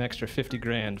think I get an extra 50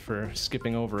 grand for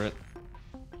skipping over it.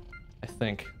 I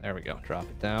think. There we go. Drop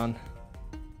it down.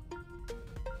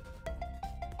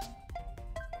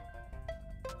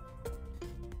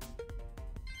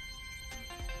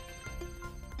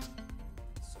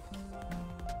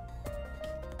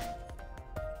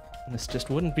 This just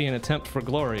wouldn't be an attempt for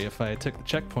glory if I took the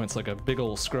checkpoints like a big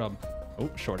ol' scrub. Oh,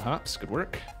 short hops. Good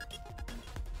work.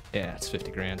 Yeah, it's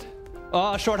 50 grand.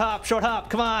 Oh, short hop,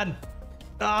 come on!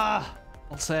 Ah!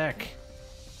 I'll sack.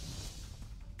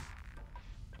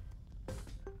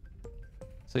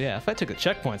 So yeah, if I took the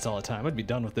checkpoints all the time, I'd be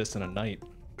done with this in a night.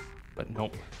 But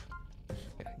nope.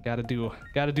 Gotta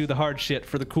do the hard shit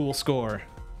for the cool score.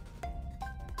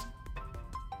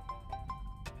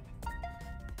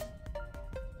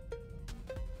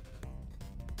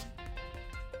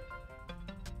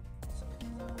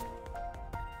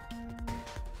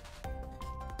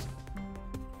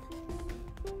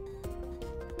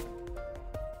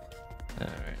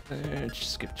 Alright,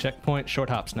 just skip checkpoint. Short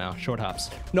hops now. Short hops.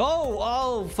 No!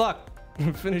 Oh, fuck!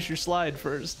 Finish your slide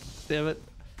first. Damn it.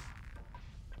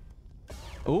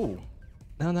 Oh.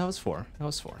 No, that was 4. That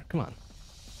was 4. Come on.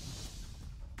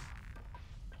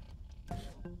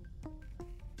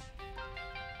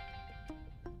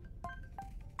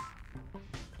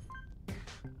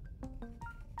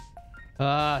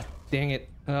 Ah, dang it.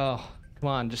 Oh, come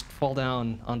on. Just fall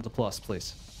down onto the plus,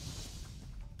 please.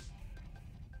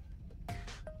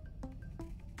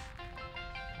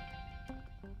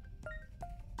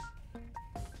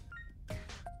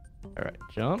 Alright,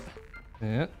 jump.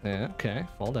 Yeah, okay.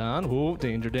 Fall down. Ooh,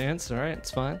 danger dance. Alright,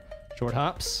 it's fine. Short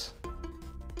hops.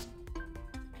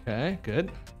 Okay,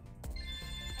 good.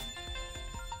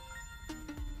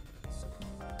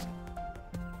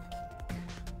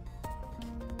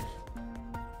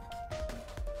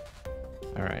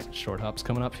 Alright, short hops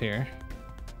coming up here.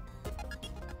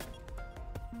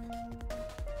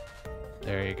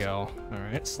 There you go.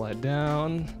 Alright, slide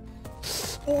down.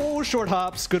 Oh, short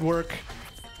hops. Good work.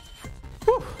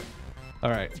 Whew.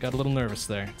 Alright, got a little nervous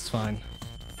there. It's fine.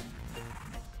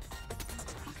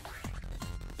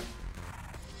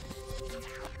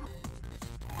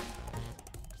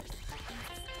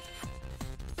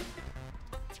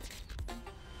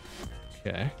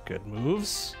 Okay, good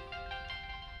moves.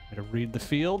 Gotta read the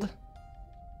field.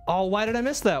 Oh, why did I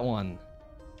miss that one?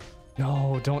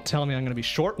 No, don't tell me I'm gonna be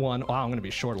short one. Wow, I'm gonna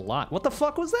be short a lot. What the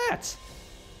fuck was that?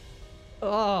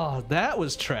 Oh, that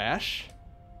was trash.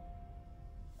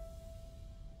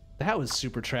 That was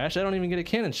super trash. I don't even get a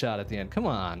cannon shot at the end. Come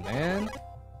on, man.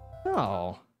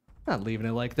 No, not leaving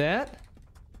it like that.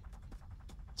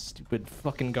 Stupid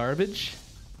fucking garbage.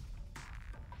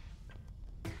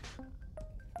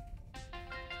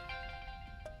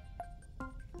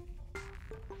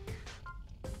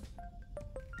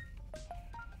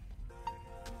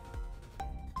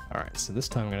 Alright, so this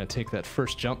time I'm going to take that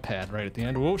first jump pad right at the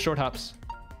end. Whoa, short hops.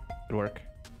 Good work.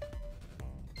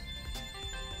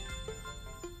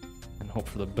 And hope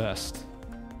for the best.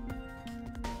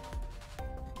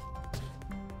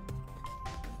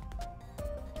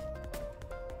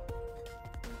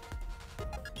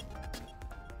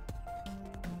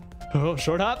 Oh,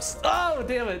 short hops. Oh,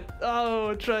 damn it.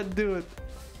 Oh, I tried to do it.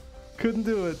 Couldn't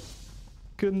do it.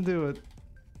 Couldn't do it.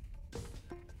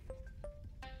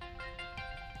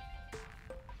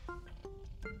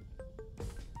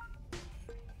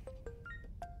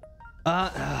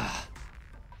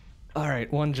 All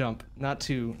right, one jump, not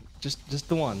two. Just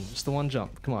the one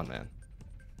jump. Come on, man.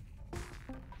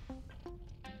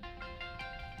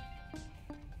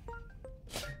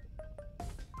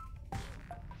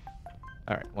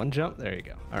 All right, one jump. There you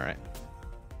go. All right.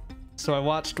 So I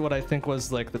watched what I think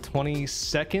was like the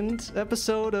 22nd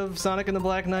episode of Sonic and the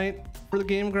Black Knight for the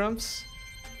Game Grumps.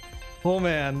 Oh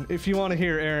man, if you want to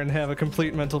hear Aaron have a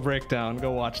complete mental breakdown,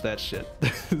 go watch that shit.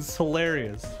 It's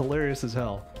hilarious. Hilarious as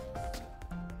hell.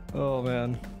 Oh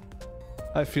man.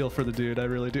 I feel for the dude, I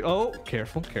really do. Oh,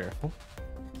 careful, careful.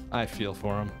 I feel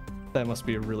for him. That must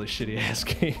be a really shitty ass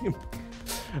game.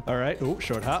 Alright, oh,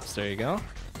 short hops, there you go.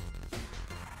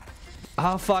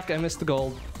 Oh fuck, I missed the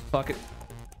gold. Fuck it.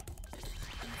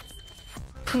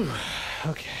 Whew.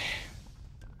 Okay.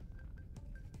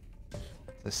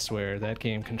 I swear, that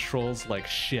game controls like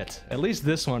shit. At least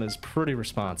this one is pretty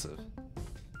responsive.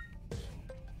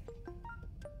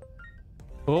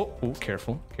 Oh, oh,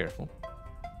 careful, careful.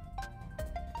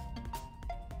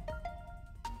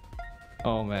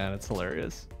 Oh man, it's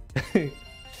hilarious.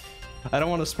 I don't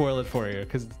want to spoil it for you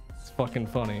because it's fucking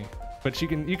funny. But you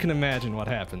can imagine what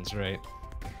happens, right?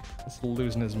 He's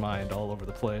losing his mind all over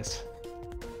the place.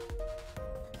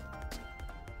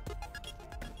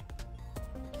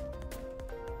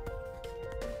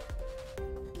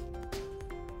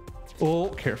 Oh,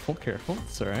 careful, careful.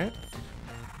 It's all right.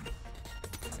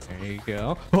 There you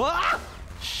go. Ah!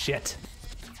 Shit.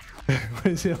 Why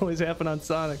does it always happen on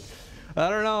Sonic? I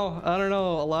don't know. I don't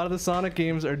know. A lot of the Sonic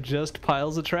games are just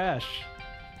piles of trash.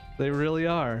 They really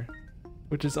are.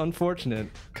 Which is unfortunate,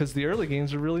 because the early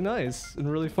games are really nice and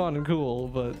really fun and cool,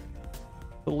 but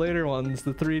the later ones,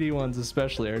 the 3D ones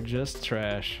especially, are just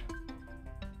trash.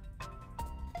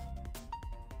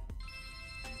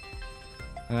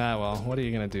 Ah, well, what are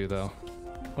you gonna do, though?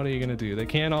 What are you gonna do? They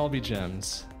can't all be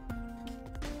gems.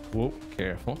 Whoa,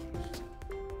 careful.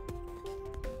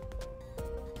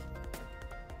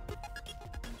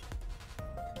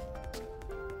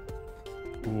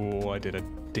 I did a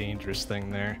dangerous thing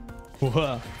there.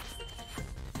 Whoa.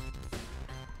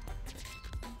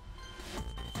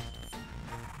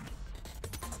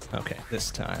 Okay,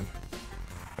 this time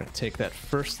I'm gonna take that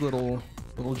first little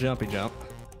jumpy jump.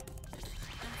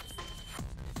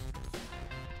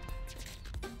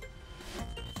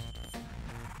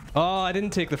 Oh, I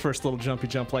didn't take the first little jumpy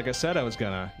jump like I said I was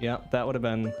gonna. Yeah, that would have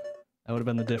been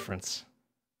the difference.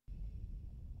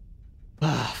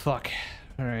 Ah, fuck.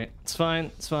 All right, it's fine.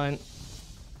 It's fine.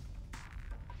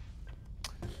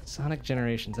 Sonic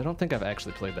Generations. I don't think I've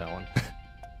actually played that one.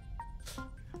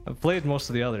 I've played most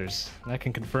of the others, and I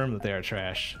can confirm that they are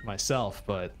trash myself,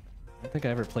 but I don't think I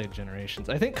ever played Generations.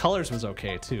 I think Colors was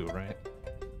okay too, right?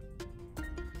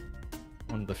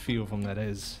 One of the few of them that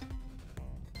is.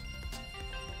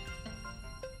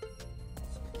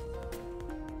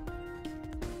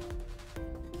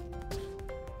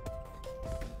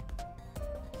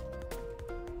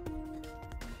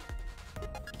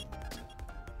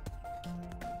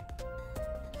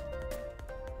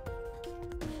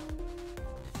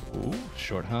 Ooh,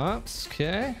 short hops,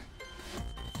 okay.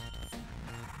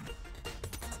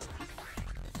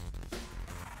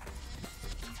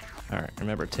 Alright,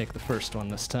 remember, take the first one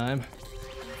this time.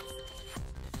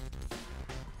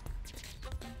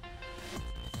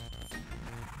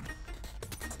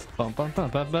 Bum, bum, bum,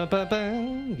 bum, bum, bum,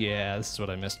 bum. Yeah, this is what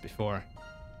I missed before.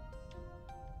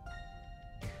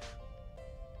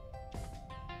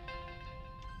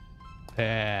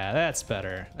 Yeah, that's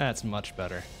better. That's much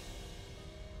better.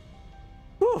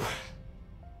 Whew.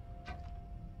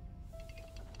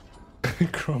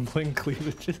 Crumbling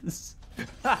cleavages.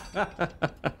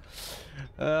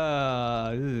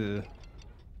 Ew.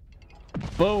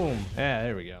 Boom. Yeah,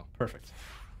 there we go. Perfect.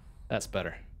 That's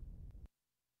better.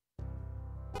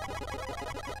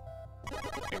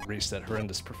 Erase that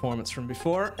horrendous performance from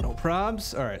before. No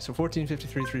probs. All right, so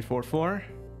 1453, 344.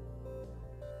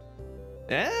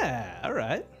 Yeah, all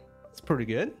right. That's pretty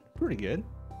good. Pretty good.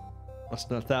 Less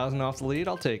than 1,000 off the lead.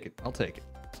 I'll take it. I'll take it.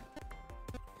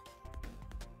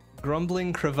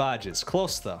 Grumbling Cravages.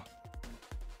 Close though.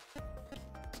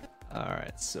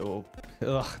 Alright, so...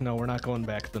 Ugh, no, we're not going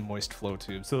back to the moist flow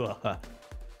tubes. Ugh.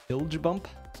 Bilge bump.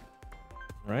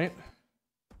 Right?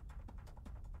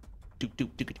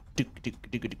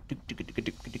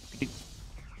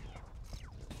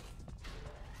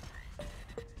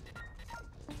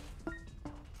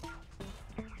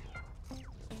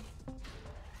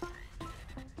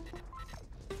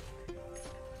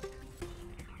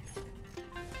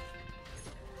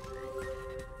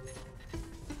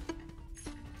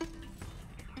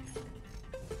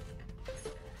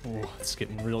 Oh, it's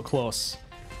getting real close.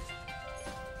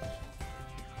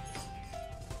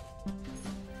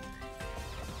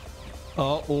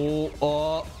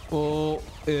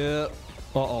 Yeah.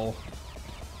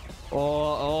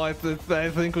 I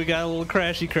think we got a little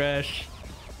crashy crash.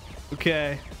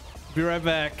 Okay, be right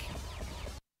back.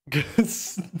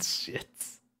 Shit.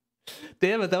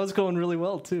 Damn it, that was going really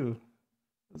well too.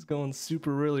 It was going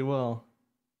super really well.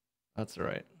 That's all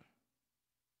right.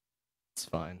 It's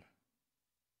fine.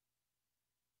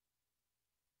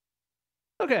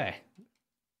 Okay.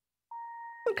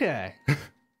 Okay.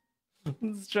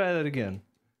 Let's try that again.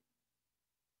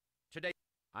 Today,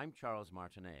 I'm Charles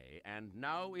Martinet, and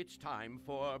now it's time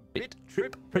for Bit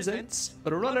Trip presents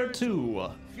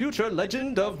Runner2, Future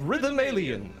Legend of Rhythm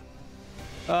Alien.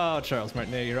 Oh, Charles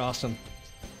Martinet, you're awesome.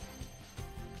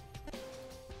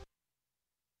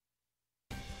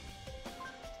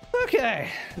 Okay,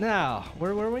 now,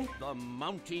 where were we? The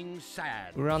Mounting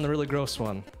Sad. We were on the really gross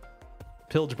one.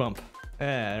 Pilge bump.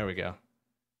 Yeah, there we go.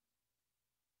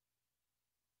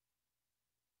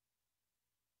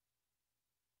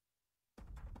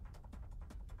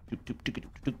 All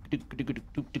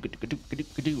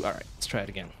right, let's try it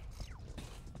again.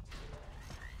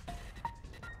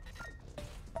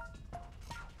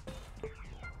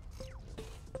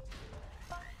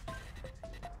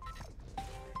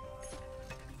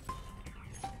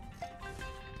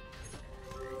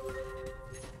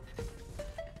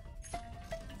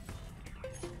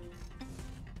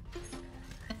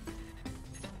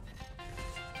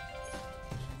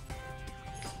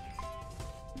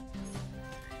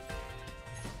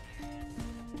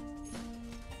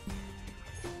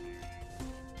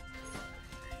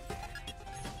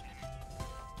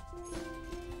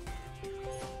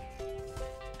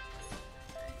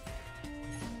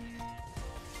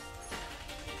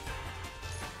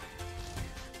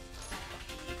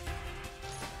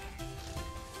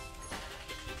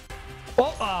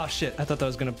 Oh shit, I thought that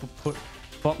was gonna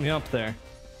bump me up there.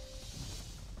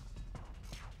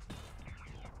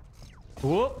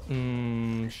 Whoop,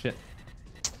 shit.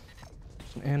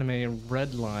 An anime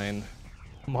red line.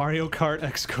 Mario Kart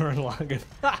X Gurren Lagann.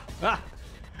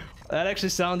 That actually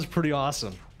sounds pretty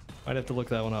awesome. Might have to look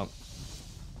that one up.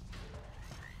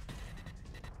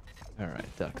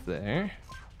 Alright, duck there.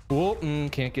 Whoa,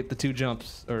 can't get the 2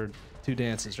 jumps, or 2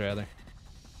 dances rather.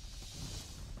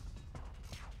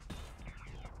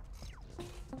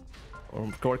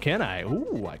 Or can I?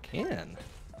 Ooh, I can.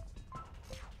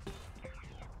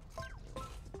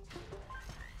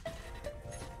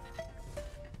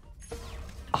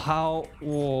 How?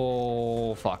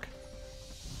 Whoa, fuck.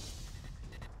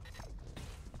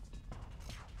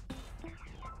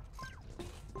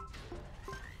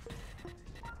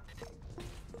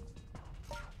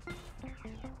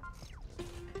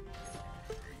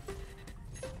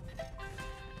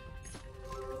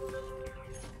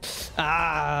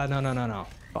 Ah, no.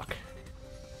 Fuck.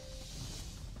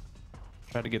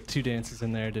 Tried to get 2 dances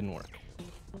in there, didn't work.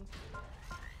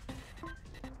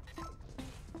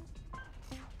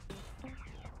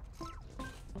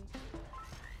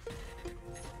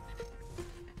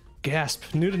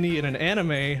 Gasp, nudity in an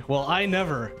anime? Well, I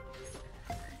never.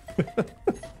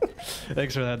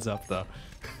 Thanks for the heads up, though.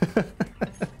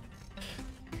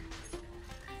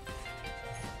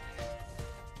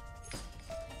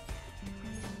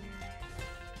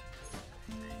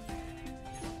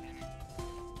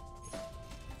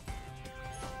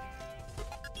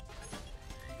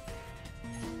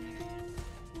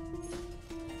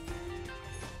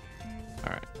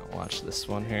 Alright, I'll watch this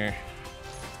one here.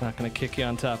 Not gonna kick you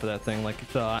on top of that thing like you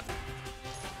thought.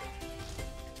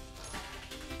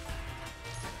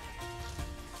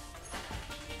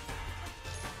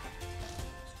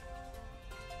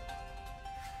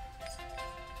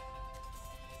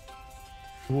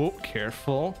 Whoop,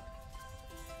 careful.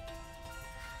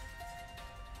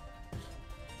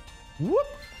 Whoop!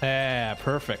 Ah,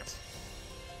 perfect.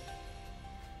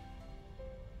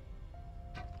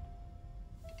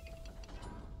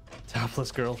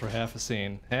 Topless girl for half a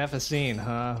scene. Half a scene,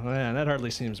 huh? Man, that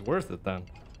hardly seems worth it then.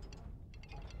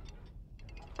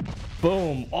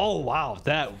 Boom! Oh wow,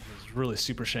 that was really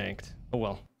super shanked. Oh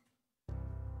well.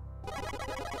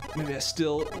 Maybe I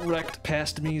still wrecked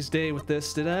past me's day with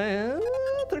this, did I?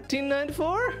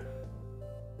 1394?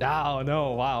 Oh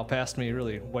no, wow, past me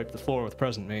really wiped the floor with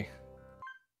present me.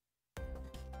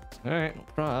 Alright, no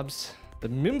probs. The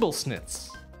Mimblesnitz.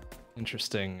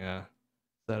 Interesting, is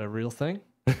that a real thing?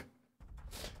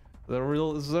 Is that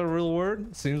a real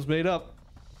word? Seems made up.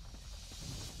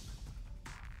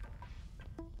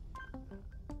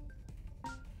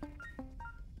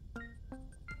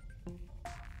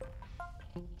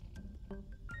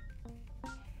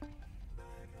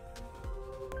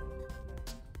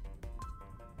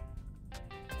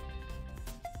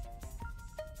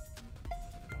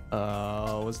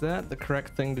 Was that the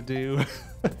correct thing to do?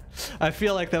 I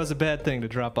feel like that was a bad thing to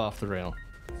drop off the rail.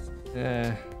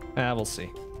 We'll see.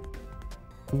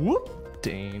 Whoop!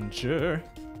 Danger.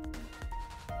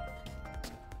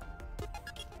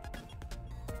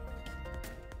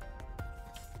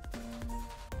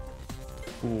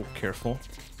 Ooh, careful.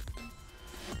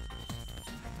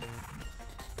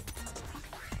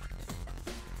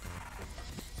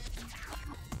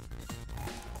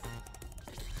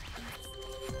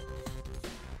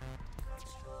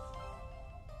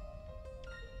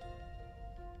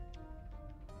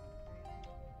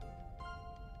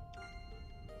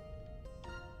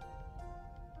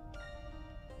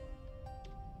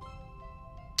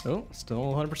 Oh,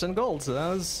 still 100% gold, so that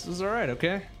was alright,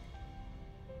 okay?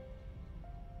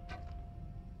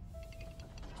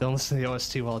 Don't listen to the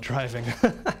OST while driving.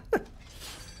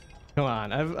 Come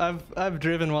on, I've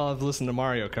driven while I've listened to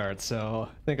Mario Kart, so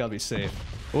I think I'll be safe.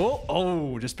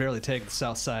 Oh, just barely take the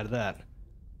south side of that.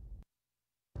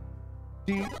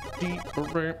 Beep, beep,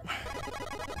 beep,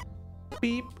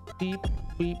 beep, beep,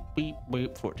 beep, beep.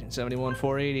 1471,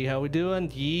 480. How we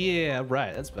doing? Yeah,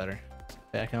 right. That's better.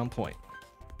 Back on point.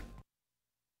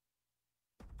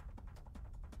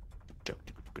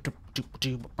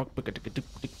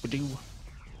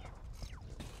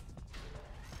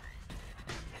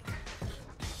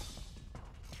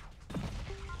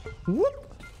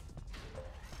 Whoop!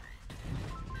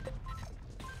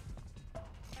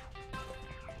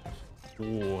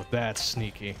 Ooh, that's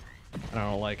sneaky. I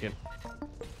don't like it.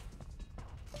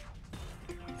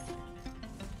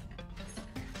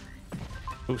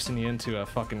 Boosting you into a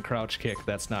fucking crouch kick,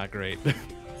 that's not great.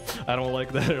 I don't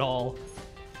like that at all.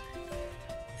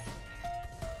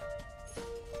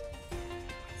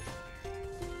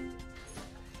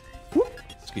 Whoop!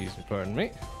 Excuse me, pardon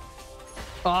me.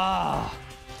 Ah!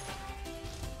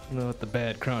 No, with the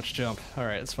bad crouch jump.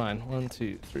 Alright, it's fine. 1,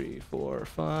 2, 3, 4,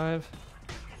 5.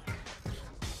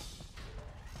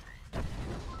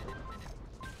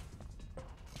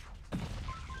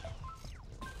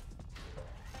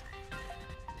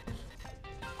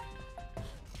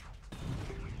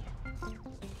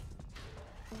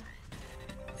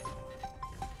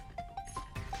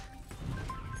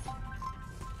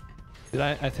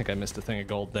 I think I missed a thing of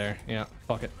gold there. Yeah,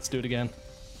 fuck it. Let's do it again.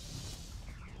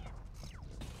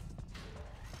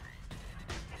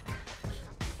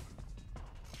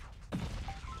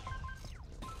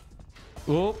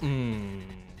 Oh,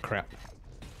 crap.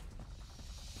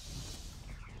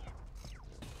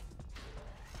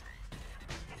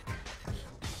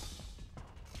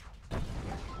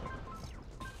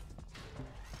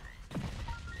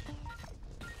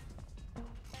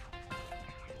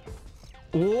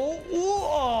 Whoa,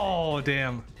 whoa,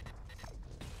 damn.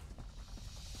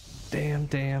 Damn,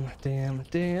 damn, damn,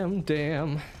 damn,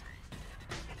 damn.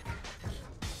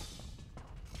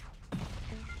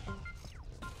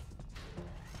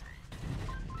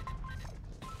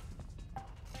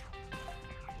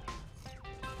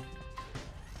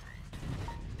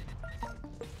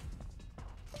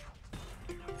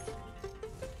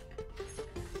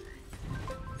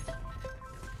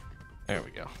 There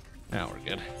we go. Now we're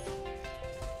good.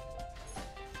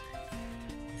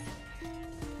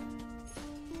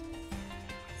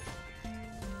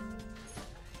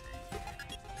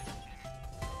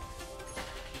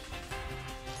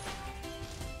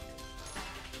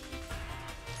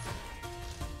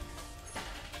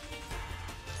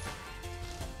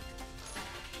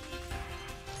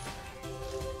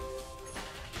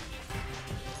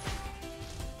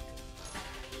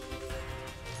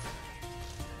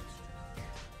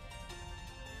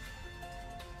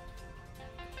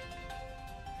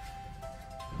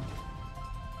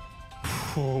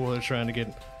 Oh, we're trying to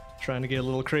get a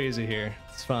little crazy here.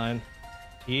 It's fine.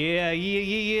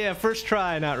 Yeah. First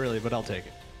try, not really, but I'll take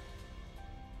it.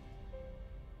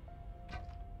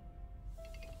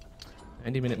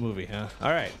 90-minute movie, huh?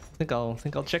 All right. Think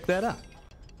I'll check that out.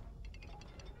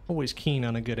 Always keen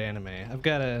on a good anime. I've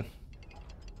got a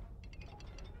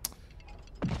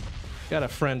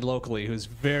friend locally who's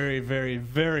very, very,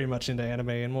 very much into anime,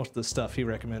 and most of the stuff he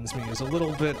recommends me is a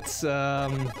little bit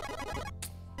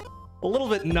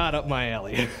not up my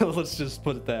alley. Let's just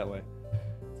put it that way.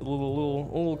 It's a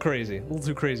little crazy. A little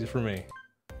too crazy for me.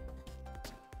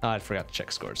 Oh, I forgot to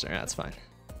check scores there. That's fine.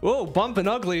 Whoa, bumping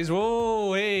uglies.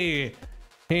 Whoa, hey.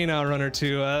 Hey now,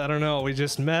 Runner2. I don't know. We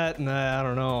just met, and I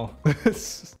don't know.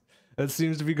 That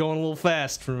seems to be going a little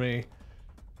fast for me.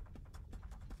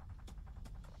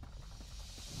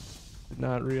 Did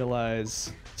not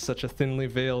realize such a thinly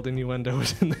veiled innuendo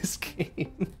was in this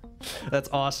game. That's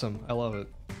awesome. I love it.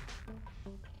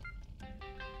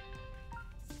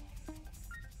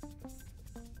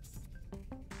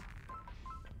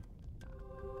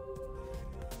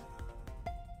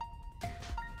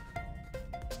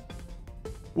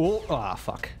 Whoa, ah,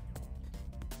 fuck.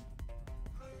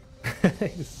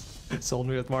 Sold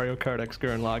me with Mario Kart X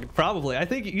Gurren Log. Probably. I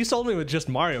think you sold me with just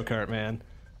Mario Kart, man.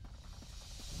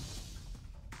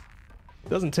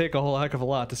 Doesn't take a whole heck of a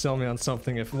lot to sell me on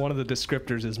something if one of the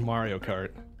descriptors is Mario Kart.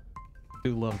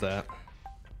 Do love that.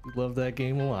 Love that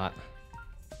game a lot.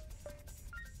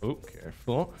 Oh,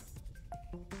 careful.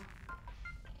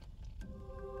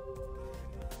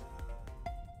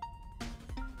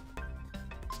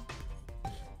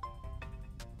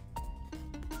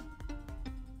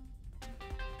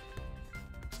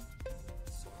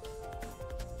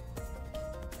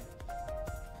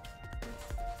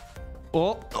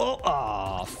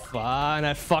 Oh, fine.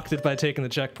 I fucked it by taking the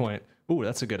checkpoint. Ooh,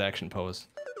 that's a good action pose.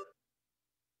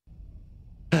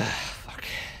 Fuck.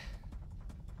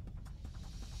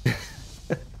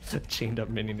 Chained up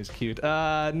minion is cute.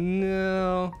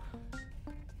 No.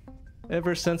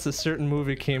 Ever since a certain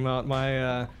movie came out,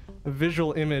 my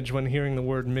visual image when hearing the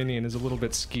word minion is a little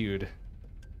bit skewed.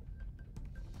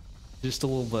 Just a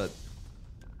little bit.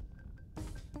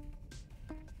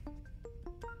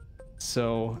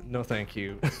 So, no thank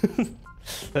you.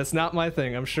 That's not my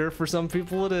thing. I'm sure for some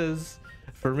people it is.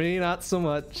 For me, not so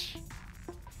much.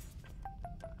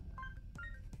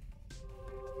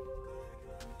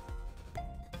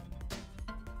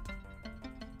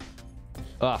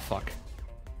 Ah, fuck.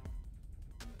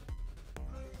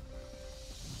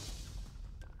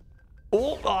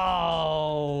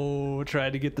 Oh,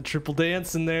 tried to get the triple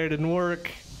dance in there, didn't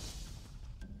work.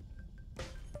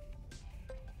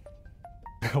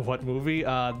 What movie?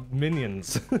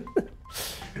 Minions.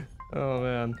 Oh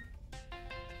man.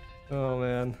 Oh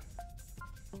man.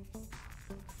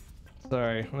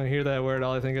 Sorry, when I hear that word,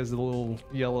 all I think is the little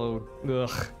yellow.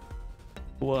 Ugh.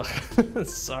 Ugh.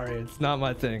 Sorry, it's not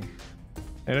my thing.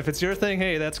 And if it's your thing,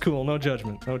 hey, that's cool. No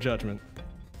judgment. No judgment.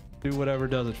 Do whatever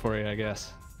does it for you, I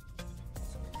guess.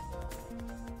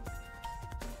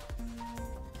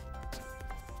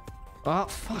 Oh,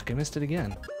 fuck, I missed it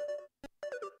again.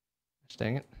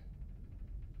 Dang it.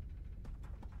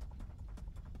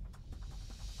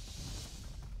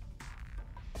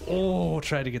 Oh,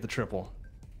 tried to get the triple.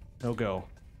 No go.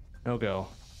 No go.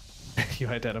 You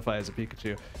identify as a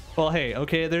Pikachu. Well, hey,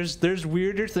 okay, there's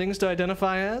weirder things to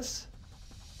identify as.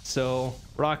 So,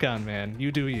 rock on, man.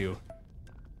 You do you.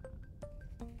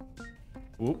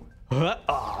 Oop. Ah,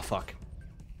 oh, fuck.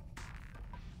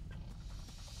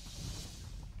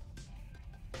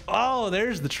 Oh,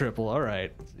 there's the triple. All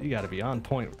right. You got to be on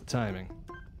point with the timing.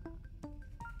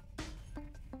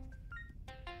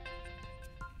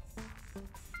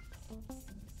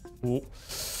 Ooh.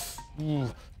 Ooh.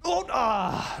 Oh,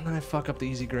 ah! And then I fuck up the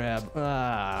easy grab.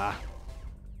 Ah.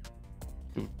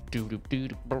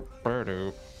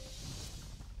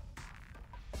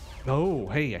 Oh,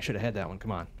 hey, I should have had that one.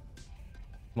 Come on.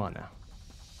 Come on now.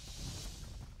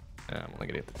 I'm only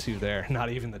gonna get the 2 there.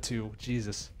 Not even the 2.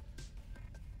 Jesus.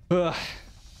 Ugh.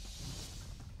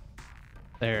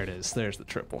 There it is. There's the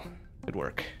triple. Good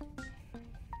work.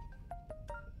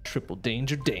 Triple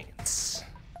danger dance.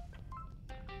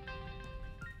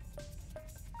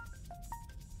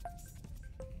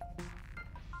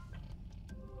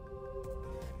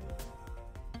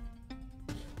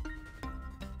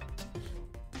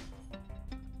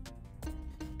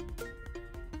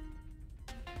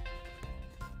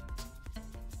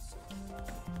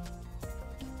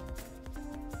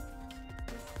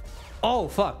 Oh,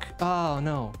 fuck. Oh,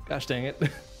 no. Gosh dang it.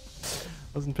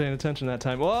 Wasn't paying attention that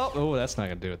time. Whoa. Oh, that's not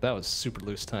gonna do it. That was super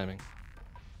loose timing.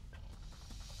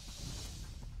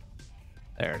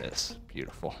 There it is.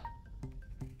 Beautiful.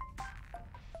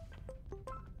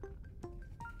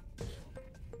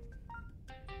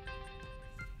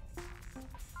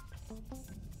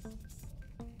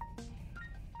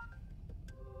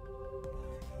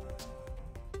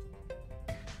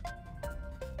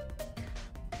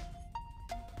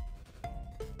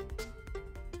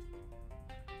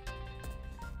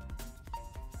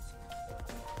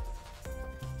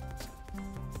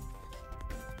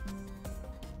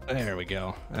 There we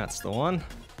go. That's the one.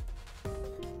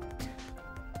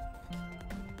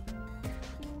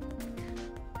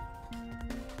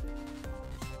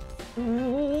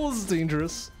 Oh, it's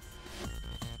dangerous.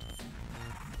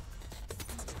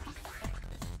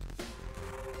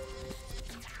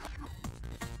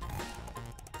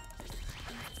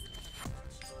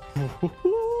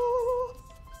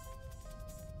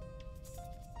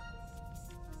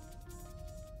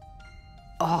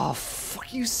 Oh,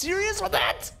 fuck, you serious with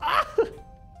that? Ah!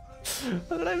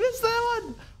 How did I miss that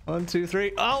one? 1, 2,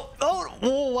 3. Oh,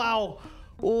 wow.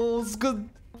 Oh, it's good.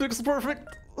 Fix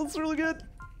perfect. That's really good.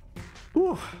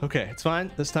 Whew. Okay, it's fine.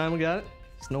 This time we got it.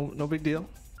 It's no big deal.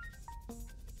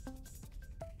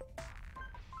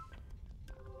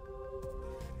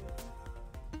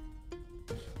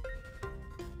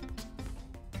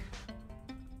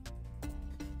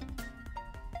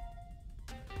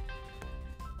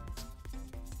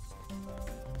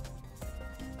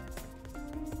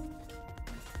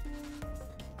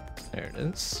 There it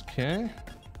is. Okay.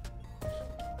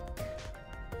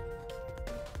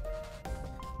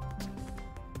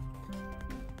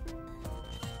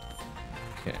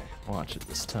 Okay, watch it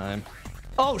this time.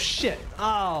 Oh shit!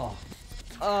 Oh,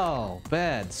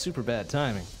 bad, super bad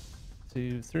timing.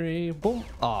 2, 3, boom!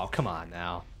 Oh, come on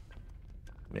now.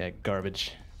 Yeah,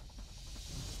 garbage.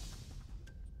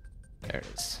 There it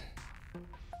is.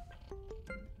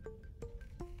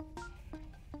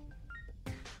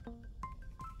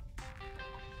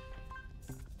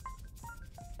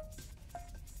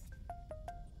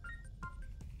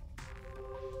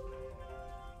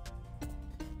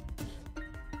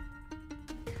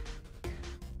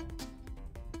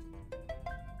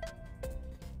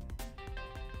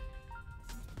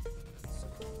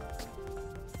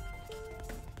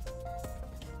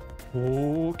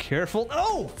 Oh, careful.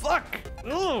 Oh, fuck.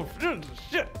 Oh,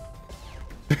 shit.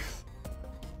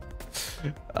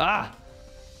 Ah.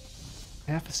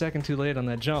 Half a second too late on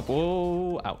that jump.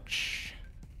 Oh, ouch.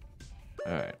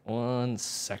 All right, 1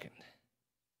 second.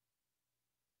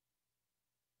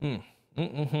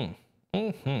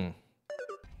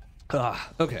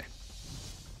 Ah, okay.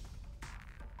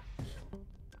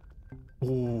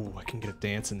 Oh, I can get a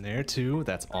dance in there too.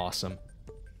 That's awesome.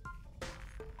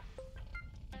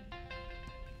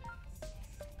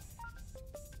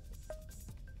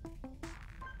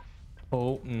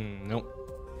 Oh, nope.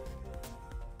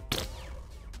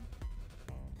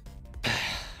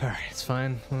 All right, it's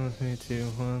fine. 1, 3, 2,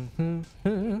 1.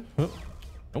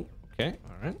 Oh, okay.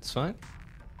 All right, it's fine.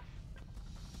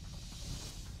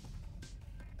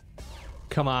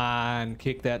 Come on,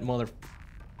 kick that mother.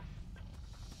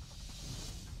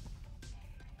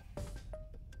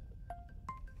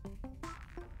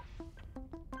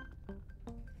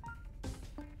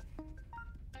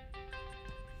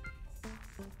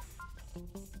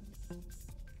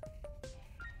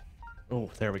 Oh,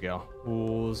 there we go.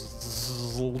 Oh, this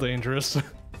is a little dangerous.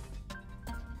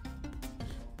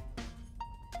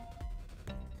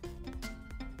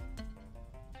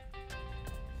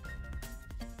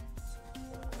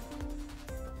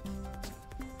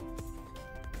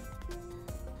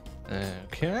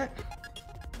 Okay.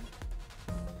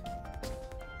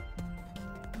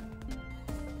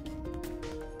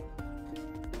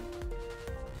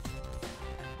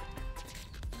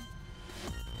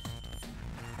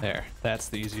 There, that's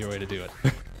the easier way to do it.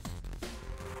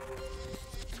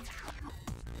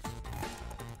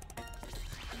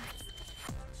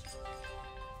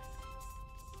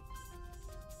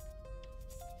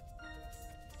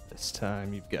 This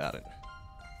time you've got it.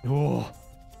 Oh.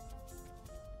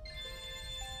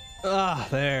 Ah,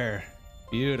 there.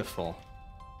 Beautiful.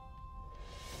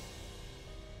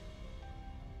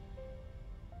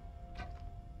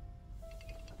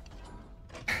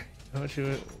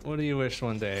 What do you wish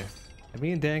one day?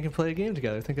 Me and Dan can play a game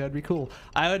together. I think that'd be cool.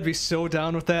 I would be so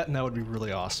down with that, and that would be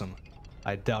really awesome.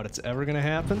 I doubt it's ever gonna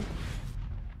happen,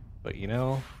 but you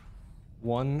know,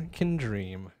 one can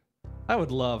dream. I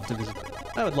would love to visit.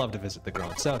 I would love to visit the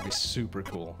Grumps. That would be super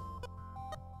cool.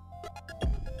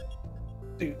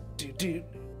 Okay,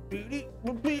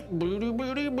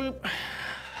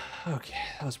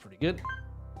 that was pretty good.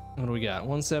 What do we got?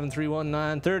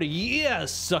 1731930. Yeah,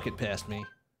 suck it past me.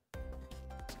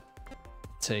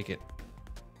 Take it.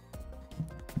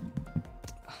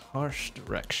 Harsh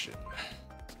direction.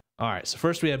 All right, so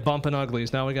first we had bumping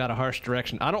uglies. Now we got a harsh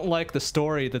direction. I don't like the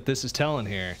story that this is telling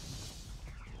here.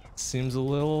 Seems a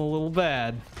little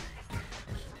bad.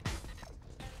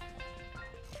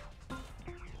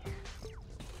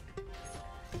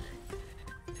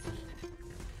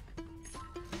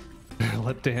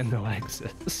 Let Dan know I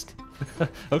exist.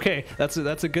 Okay, that's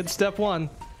a good step one.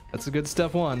 That's a good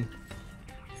step one.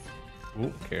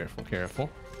 Ooh, careful, careful.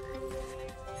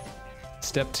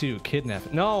 Step 2,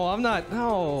 kidnapping. No, I'm not.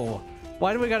 No.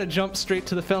 Why do we gotta jump straight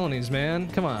to the felonies, man?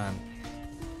 Come on.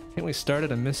 Can't we start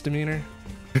at a misdemeanor?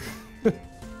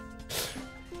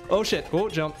 Oh shit. Oh,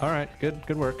 jump. All right.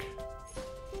 Good work.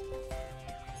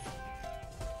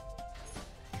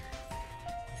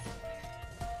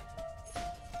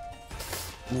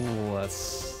 Ooh,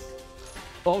 that's...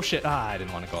 Oh shit. Ah, I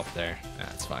didn't want to go up there.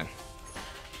 That's fine.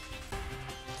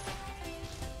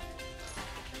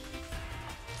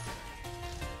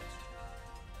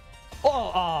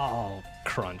 Oh,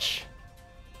 crunch.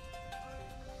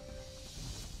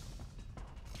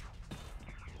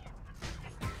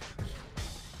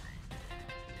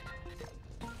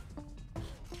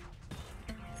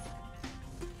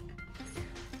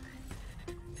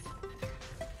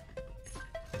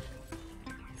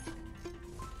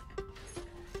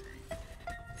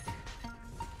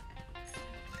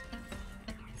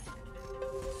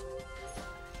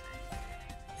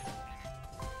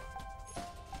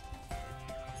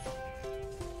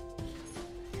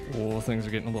 Oh, things are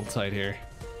getting a little tight here.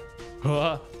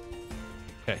 Okay,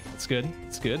 that's good.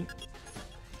 That's good.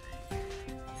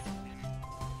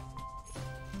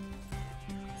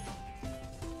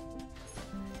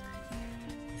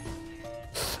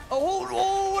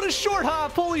 Oh, what a short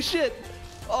hop! Holy shit!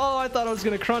 Oh, I thought I was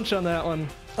gonna crunch on that one.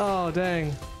 Oh,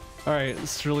 dang. All right,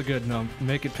 this is really good. No,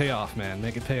 make it pay off, man.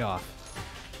 Make it pay off.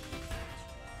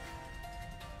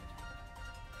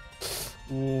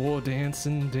 Oh,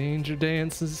 dancing, danger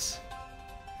dances.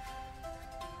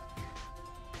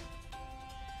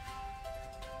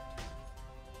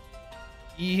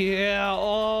 Yeah,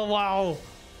 oh, wow.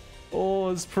 Oh,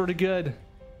 it's pretty good.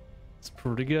 It's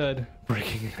pretty good.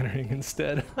 Breaking and entering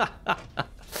instead.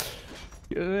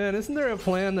 Man, isn't there a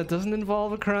plan that doesn't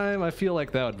involve a crime? I feel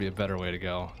like that would be a better way to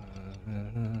go.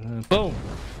 Boom.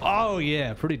 Oh,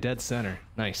 yeah, pretty dead center.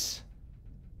 Nice.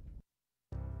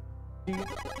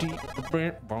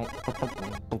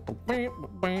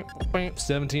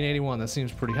 1781, that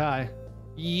seems pretty high.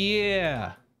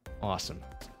 Yeah, awesome.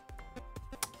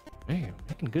 Man,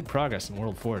 making good progress in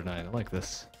World 4 tonight. I like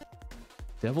this.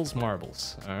 Devil's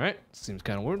Marbles. All right, seems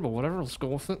kind of weird, but whatever, let's go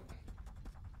with it.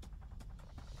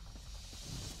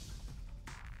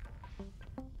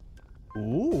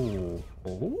 Ooh,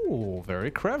 ooh,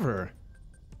 very clever.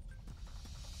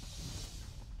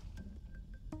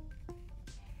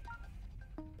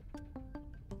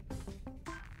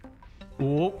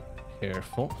 Oh,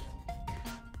 careful.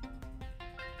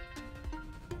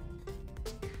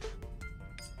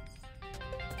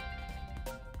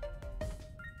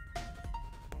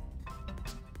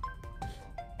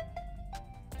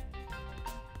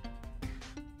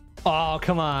 Oh,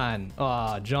 come on.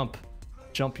 Ah, jump.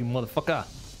 Jump, you motherfucker.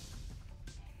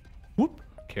 Whoop.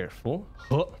 Careful.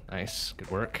 Oh, nice.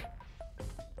 Good work.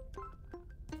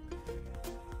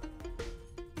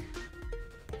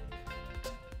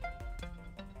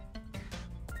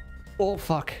 Oh,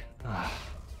 fuck.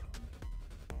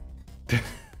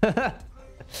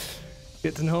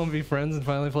 Get to know and be friends and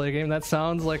finally play a game. That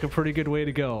sounds like a pretty good way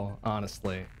to go,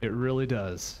 honestly. It really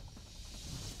does.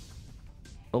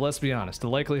 But let's be honest, the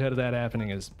likelihood of that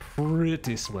happening is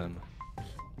pretty slim.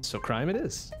 So crime it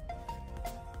is.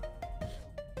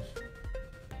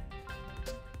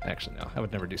 Actually, no, I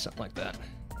would never do something like that.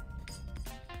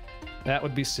 That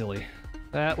would be silly.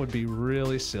 That would be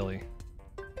really silly.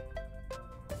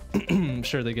 I'm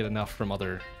sure they get enough from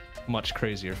other much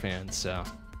crazier fans, so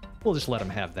we'll just let them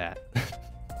have that.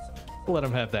 We'll let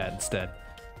them have that instead.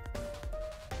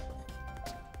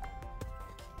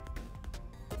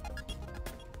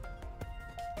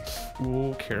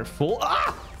 Ooh, careful.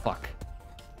 Ah! Fuck.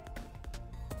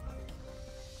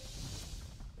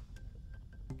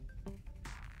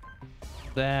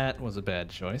 That was a bad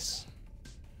choice.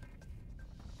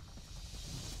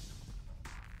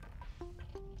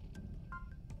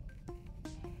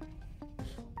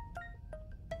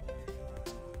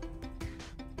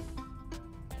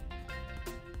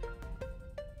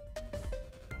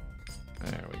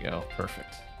 There we go.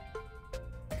 Perfect.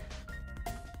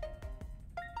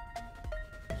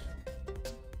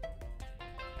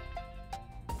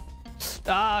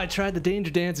 Ah, I tried the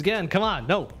danger dance again. Come on.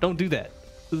 No, don't do that.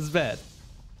 This is bad.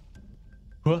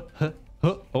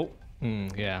 Oh,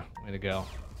 yeah. Way to go.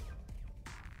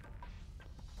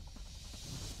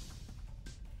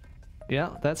 Yeah,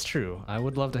 that's true. I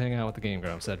would love to hang out with the Game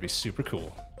Grumps. That'd be super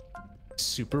cool.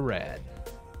 Super rad.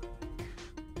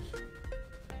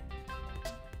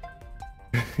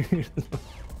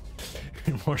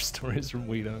 More stories from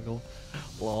Weed Uncle.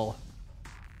 Lol.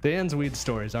 Dan's weed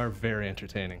stories are very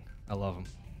entertaining. I love them.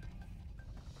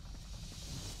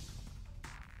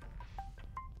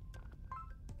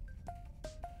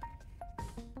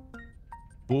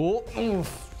 Oh,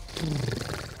 oof.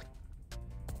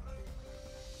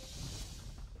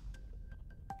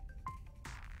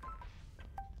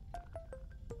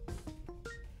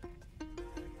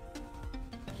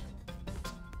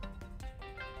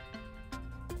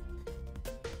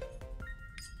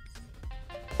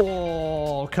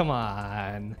 Oh, come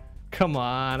on. Come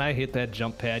on, I hit that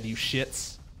jump pad, you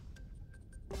shits.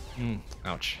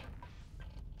 Ouch.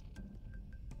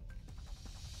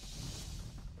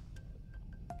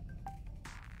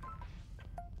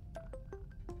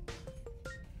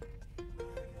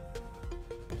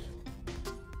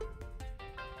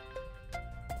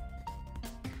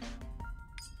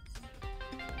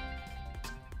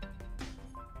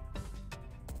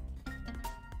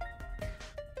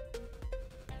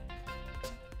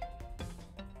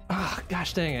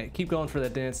 Gosh dang it. Keep going for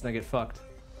that dance and I get fucked.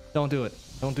 Don't do it.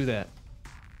 Don't do that.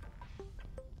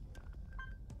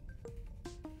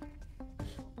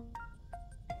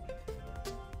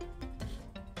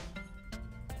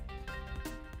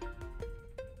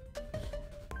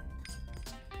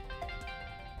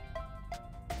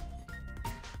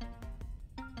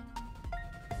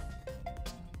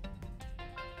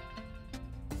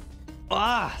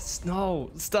 Ah, no.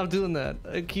 Stop doing that.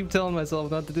 I keep telling myself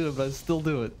not to do it, but I still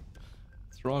do it.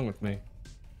 What's wrong with me?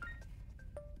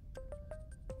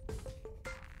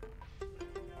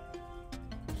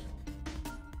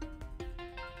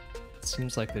 It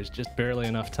seems like there's just barely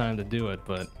enough time to do it,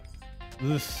 but...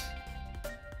 Ugh.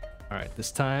 Alright,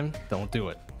 this time, don't do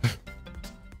it.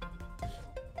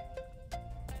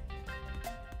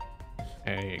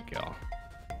 There you go.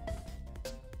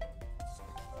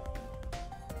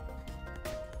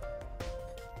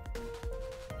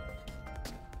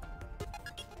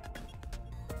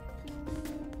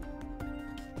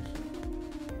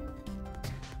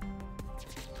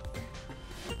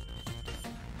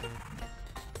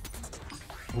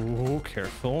 Ooh,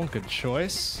 careful. Good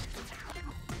choice.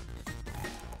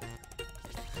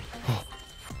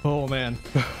 Oh man,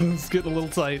 it's getting a little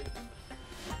tight.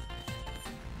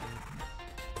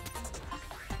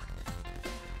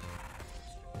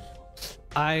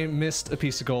 I missed a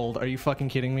piece of gold. Are you fucking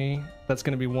kidding me? That's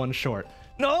gonna be one short.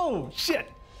 No! Shit!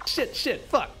 Shit, shit,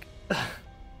 fuck!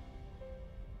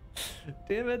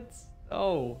 Damn it.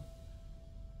 Oh.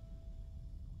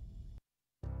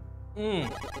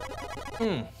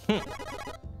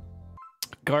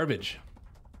 Garbage.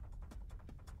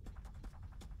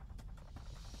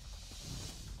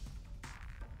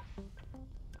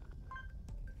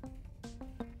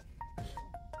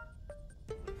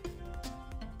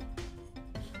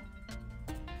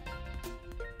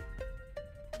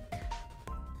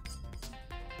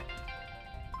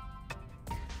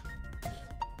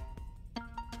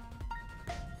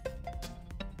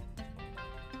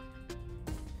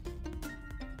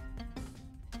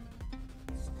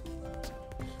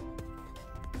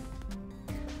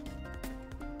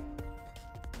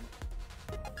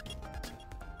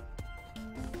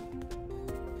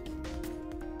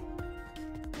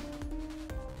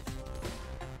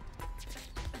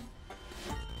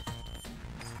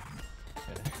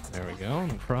 There we go.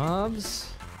 And probs.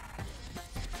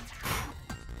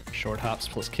 Short hops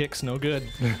plus kicks, no good.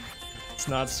 It's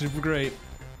not super great.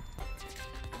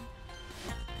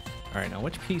 Alright, now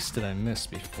which piece did I miss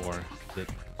before? Is it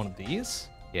one of these?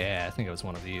 Yeah, I think it was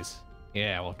one of these.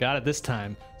 Yeah, well, got it this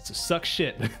time. So suck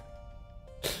shit.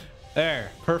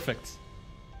 There, perfect.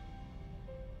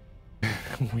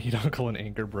 Weed Uncle and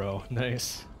Anchor Bro.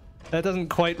 Nice. That doesn't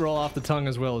quite roll off the tongue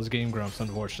as well as Game Grumps,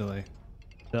 unfortunately.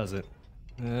 Does it?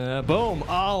 Boom!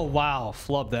 Oh, wow.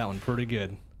 Flubbed that one pretty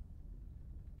good.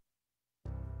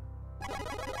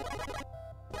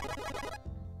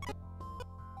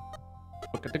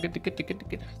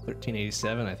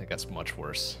 $13.87. I think that's much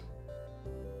worse.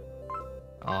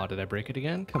 Oh, did I break it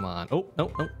again? Come on. Oh,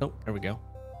 no, no, no. There we go.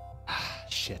 Ah,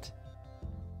 shit.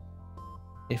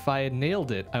 If I had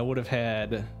nailed it, I would have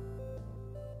had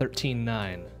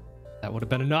 13.9. That would have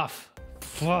been enough.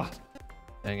 Ugh.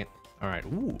 Dang it. All right.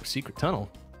 Ooh, secret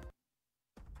tunnel.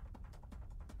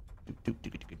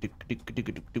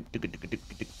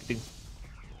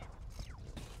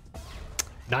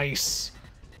 Nice.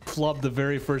 Clubbed the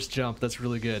very first jump. That's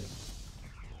really good.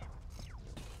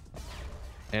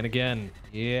 And again,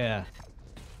 yeah.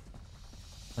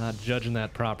 Not judging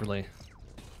that properly.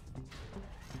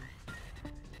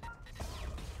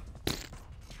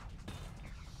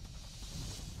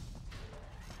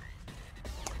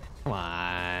 Come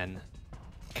on.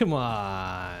 Come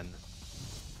on.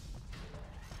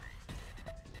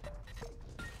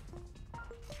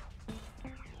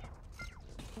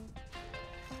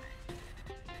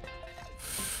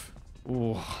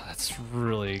 Ooh, that's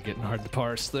really getting hard to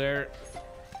parse there.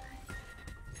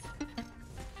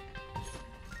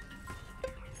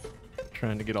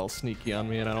 Trying to get all sneaky on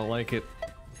me and I don't like it.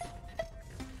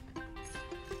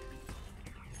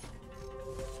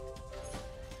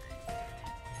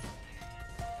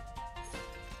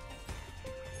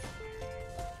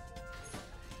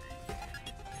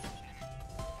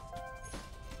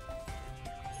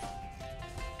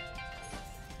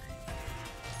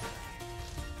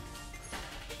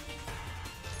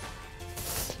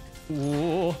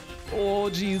 Oh, oh,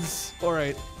 jeez. All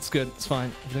right, it's good. It's fine.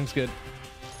 Everything's good.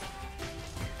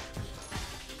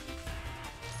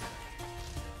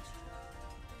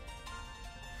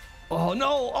 Oh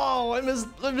no! Oh,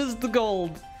 I missed the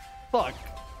gold. Fuck.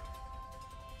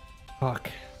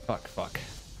 Fuck. Fuck. Fuck.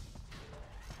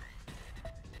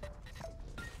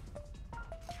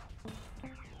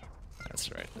 That's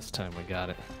right. This time we got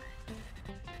it.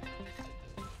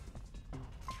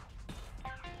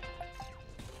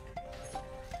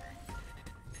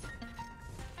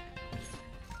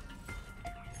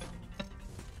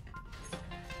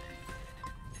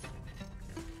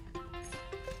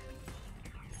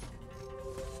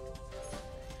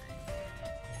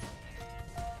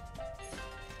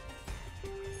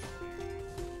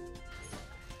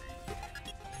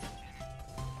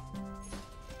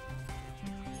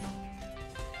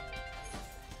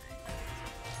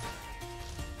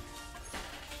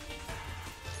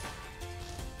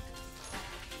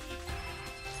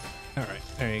 All right,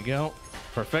 there you go.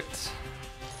 Perfect.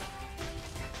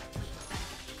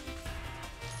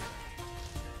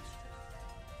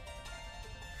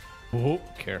 Oh,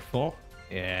 careful.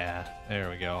 Yeah, there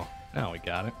we go. Now we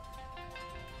got it.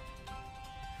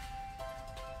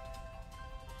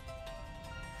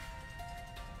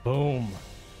 Boom.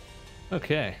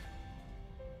 Okay.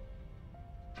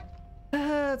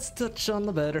 Let's touch on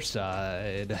the better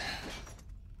side.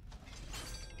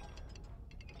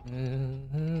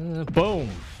 Boom.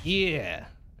 Yeah.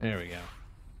 There we go.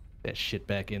 That shit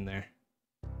back in there.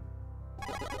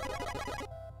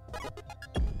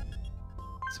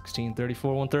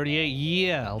 1634, 138.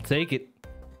 Yeah, I'll take it.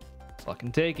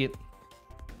 Fucking take it.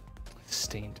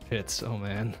 Stained pits. Oh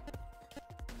man.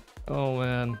 Oh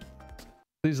man.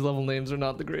 These level names are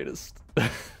not the greatest.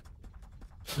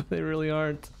 They really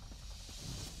aren't.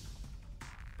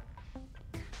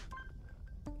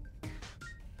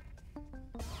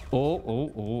 Oh,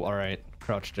 oh, oh, all right.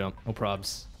 Crouch jump, no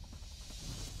probs.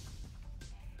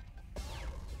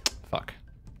 Fuck.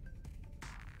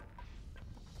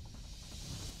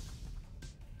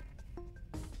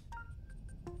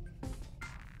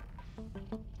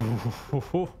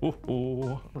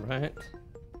 All right.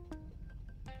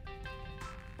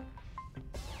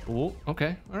 Oh,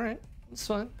 okay, all right. That's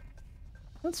fine.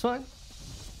 That's fine.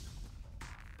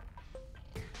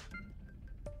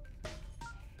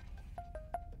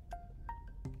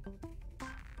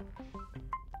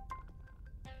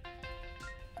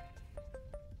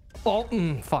 Oh,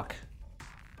 fuck.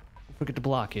 Forget to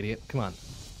block, idiot. Come on.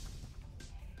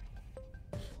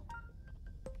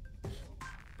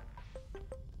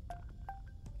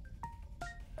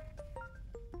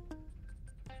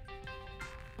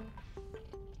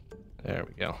 There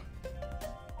we go.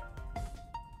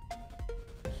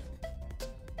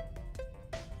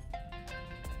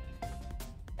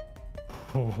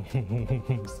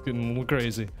 It's getting a little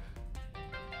crazy.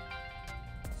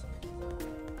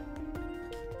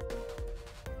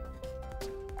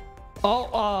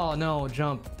 Oh, no,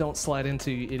 jump. Don't slide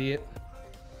into, you idiot.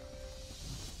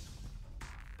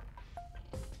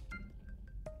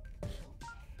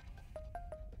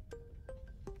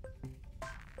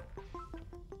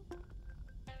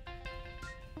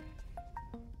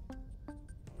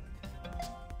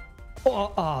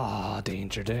 Oh,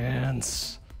 danger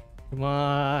dance. Come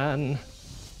on.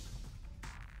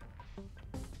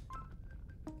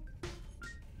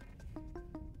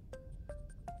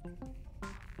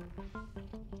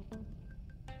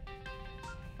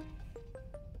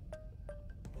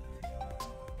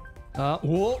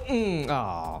 Whoa.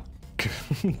 Oh,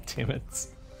 damn it.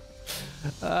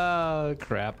 Oh,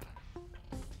 crap.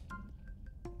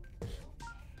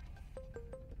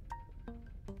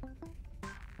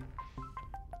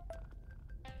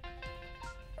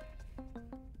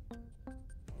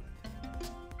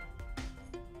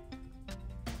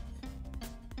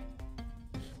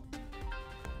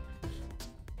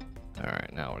 All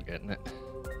right, now we're getting it.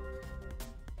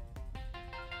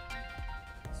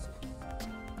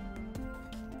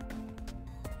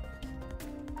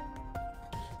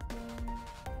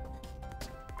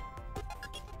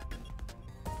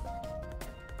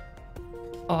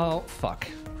 Oh, fuck.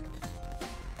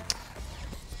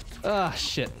 Ah,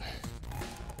 shit.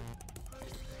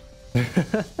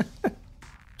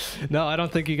 No, I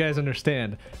don't think you guys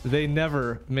understand. They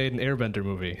never made an Airbender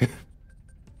movie.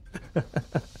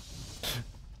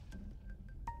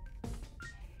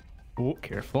 Oh,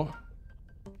 careful.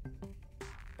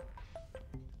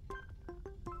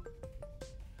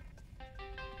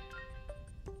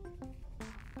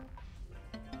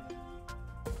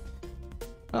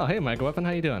 Oh, hey, Mega Weapon,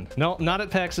 how you doing? No, not at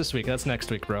PAX this week. That's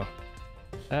next week, bro.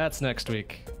 That's next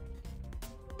week.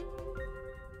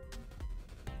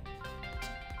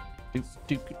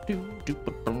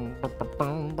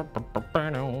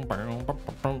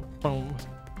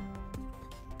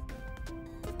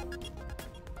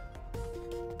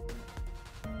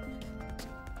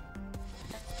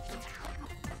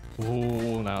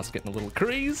 Ooh, now it's getting a little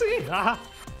crazy. Ah!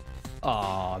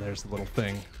 Oh, there's the little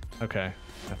thing. Okay,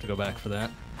 I have to go back for that.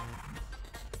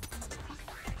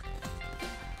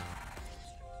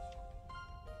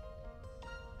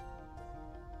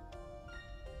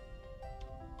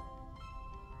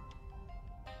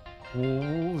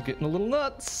 Ooh, getting a little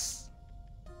nuts.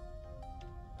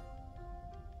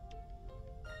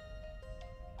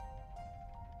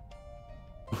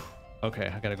 Okay,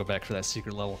 I gotta go back for that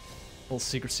secret level. Little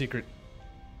secret.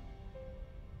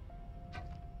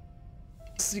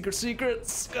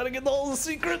 Secrets! Gotta get all the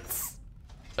secrets!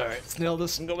 Alright, let's nail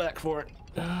this and go back for it.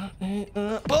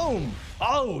 Boom!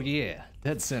 Oh, yeah.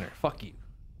 Dead center. Fuck you.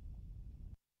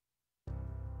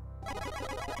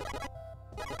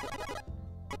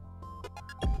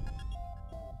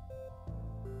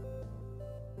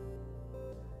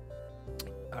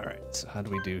 Alright, so how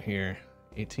do we do here?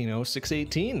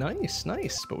 180618.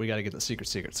 Nice. But we gotta get the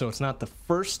secret. So it's not the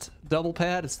first double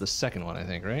pad, it's the second one, I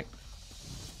think, right?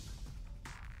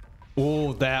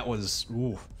 Oh, that was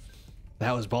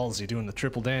ballsy, doing the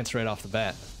triple dance right off the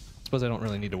bat. I suppose I don't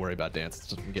really need to worry about dance, it's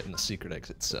just getting the secret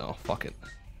exit, so fuck it.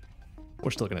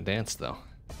 We're still gonna dance though.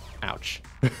 Ouch.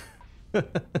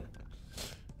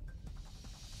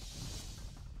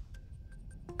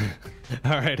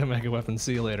 Alright, Omega Weapon,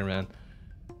 see you later, man.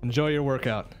 Enjoy your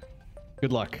workout.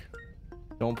 Good luck.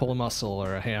 Don't pull a muscle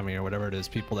or a hammy or whatever it is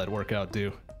people that work out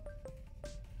do.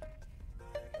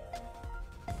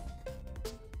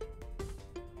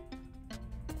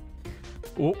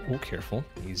 Oh, careful.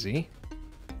 Easy.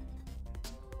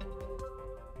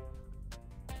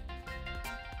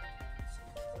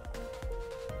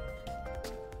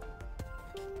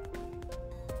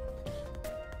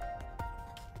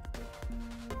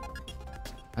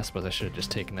 I suppose I should have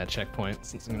just taken that checkpoint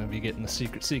since I'm going to be getting the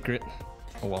secret.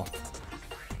 Oh well.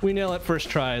 We nail it first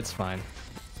try, it's fine.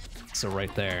 So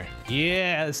right there.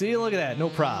 Yeah, see, look at that. No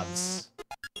probs.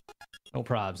 No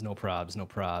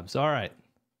probs. All right.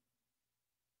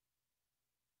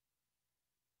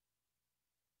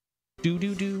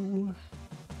 Do.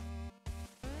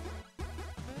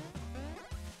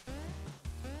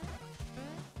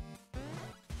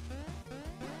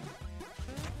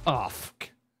 Oh, fuck.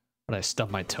 Did I stub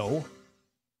my toe?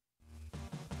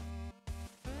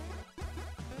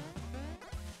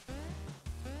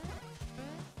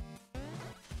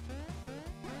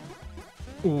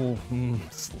 Ooh,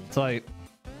 it's a little tight.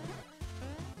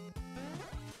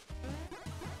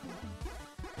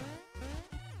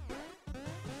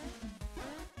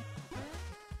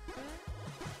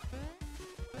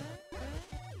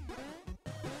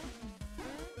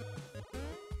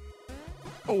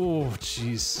 Oh,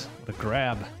 jeez. What a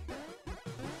grab.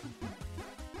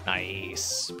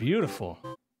 Nice. Beautiful.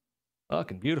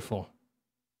 Fucking beautiful.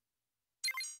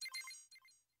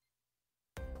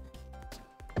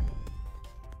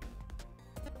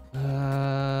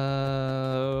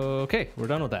 Okay, we're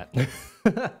done with that.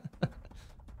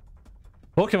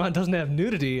 Pokemon doesn't have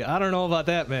nudity. I don't know about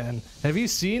that, man. Have you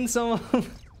seen some of them?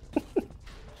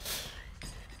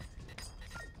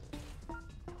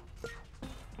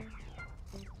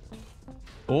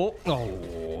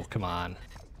 Oh, come on.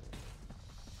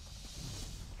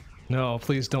 No,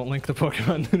 please don't link the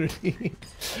Pokemon nudity.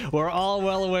 We're all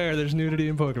well aware there's nudity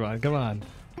in Pokemon. Come on.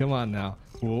 Come on now.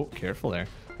 Whoa, careful there.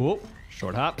 Whoa,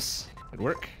 short hops. Good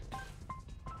work.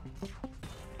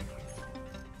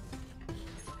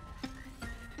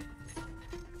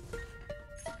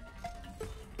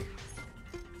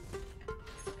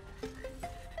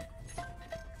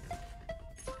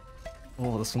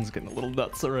 Oh, this one's getting a little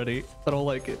nuts already. I don't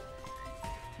like it.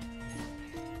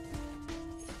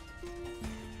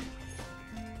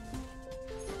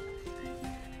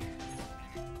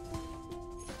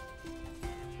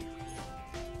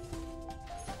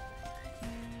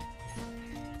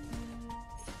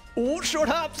 Oh, short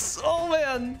hops! Oh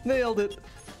man, nailed it.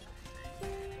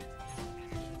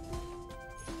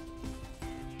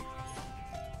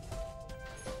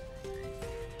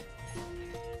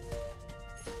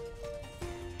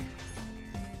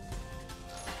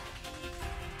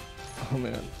 Oh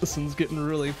man, this one's getting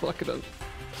really fucking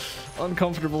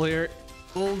uncomfortable here.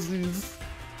 Oh jeez.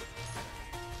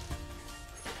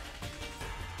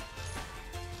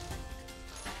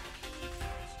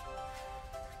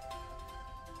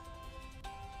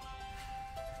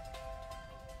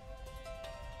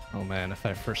 Oh man, if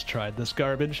I first tried this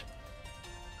garbage.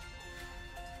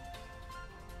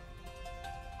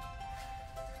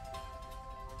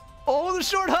 Oh, the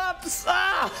short hops!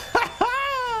 Ah!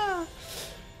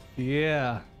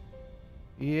 Yeah.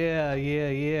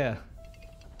 Yeah.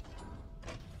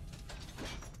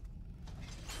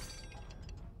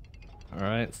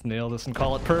 Alright, let's nail this and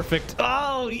call it perfect.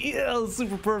 Oh, yeah,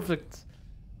 super perfect.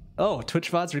 Oh,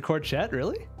 Twitch VODs record chat?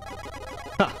 Really?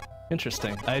 Huh,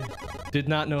 interesting. I did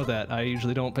not know that. I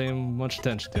usually don't pay much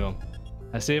attention to them.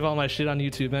 I save all my shit on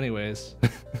YouTube anyways.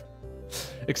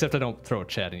 Except I don't throw a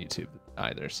chat in YouTube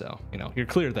either, so, you know, you're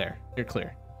clear there. You're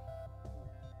clear.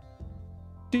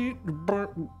 How do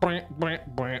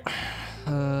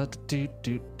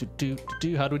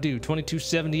we do?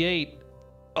 2278.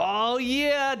 Oh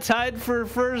yeah, tied for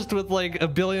first with like a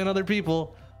billion other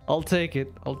people. I'll take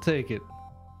it. I'll take it.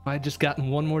 If I had just gotten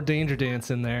one more danger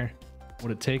dance in there,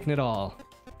 would have taken it all.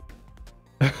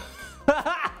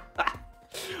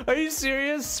 Are you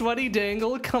serious? Sweaty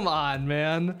Dangle? Come on,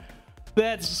 man.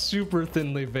 That's super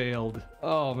thinly veiled.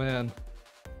 Oh man.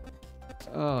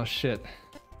 Oh shit.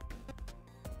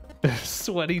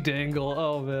 Sweaty Dangle.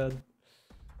 Oh man.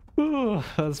 Ooh,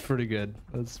 that's pretty good.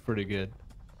 That's pretty good.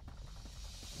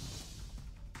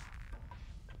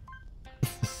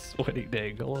 Sweaty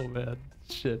Dangle. Oh man.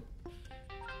 Shit.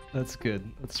 That's good.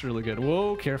 That's really good.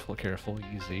 Whoa, careful, careful.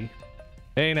 Easy.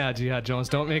 Hey now, Jihad Jones,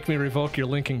 don't make me revoke your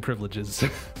linking privileges.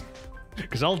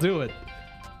 Because I'll do it.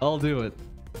 I'll do it.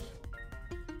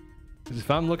 'Cause if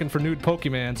I'm looking for nude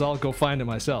Pokemons, I'll go find it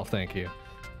myself, thank you.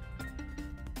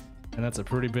 And that's a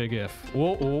pretty big if.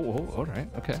 Whoa, whoa, whoa, alright,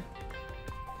 okay.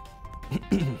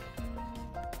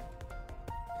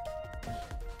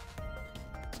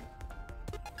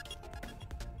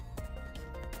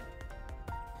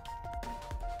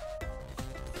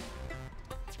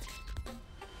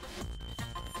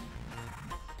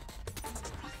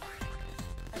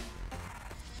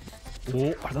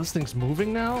 Whoa, are those things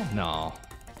moving now? No.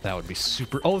 That would be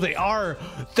super... Oh, they are!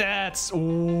 That's...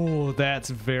 Oh, that's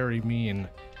very mean.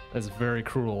 That's very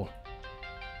cruel.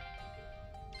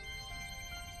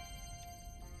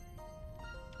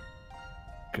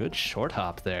 Good short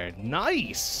hop there.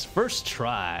 Nice! First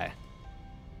try.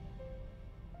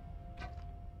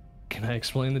 Can I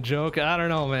explain the joke? I don't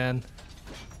know, man.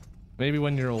 Maybe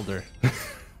when you're older.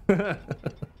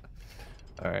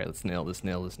 Alright, let's nail this,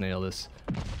 nail this, nail this.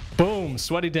 Boom!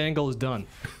 Sweaty Dangle is done.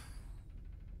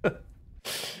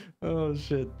 Oh,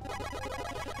 shit.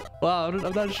 Wow,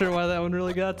 I'm not sure why that one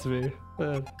really got to me.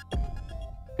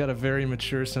 Got a very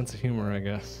mature sense of humor, I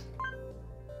guess.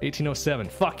 1807.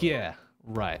 Fuck yeah!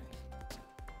 Right.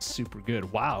 Super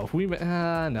good. Wow, if we...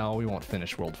 no, we won't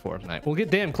finish World 4 tonight. We'll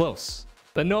get damn close.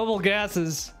 The noble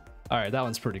gases... Alright, that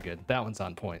one's pretty good. That one's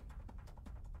on point.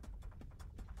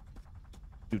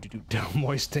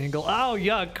 Moist Tangle. Oh,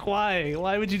 yuck. Why?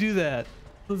 Why would you do that?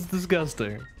 That's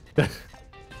disgusting.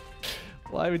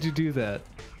 Why would you do that?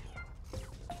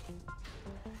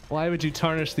 Why would you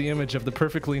tarnish the image of the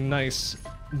perfectly nice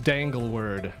dangle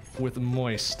word with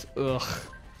moist? Ugh.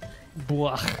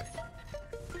 Blah.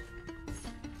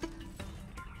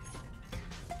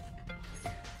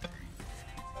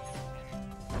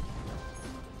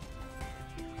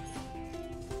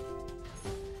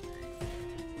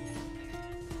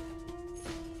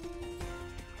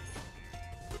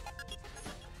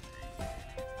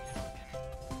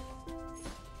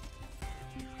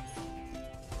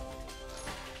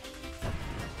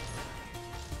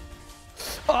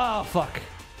 Oh, fuck.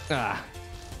 Ah.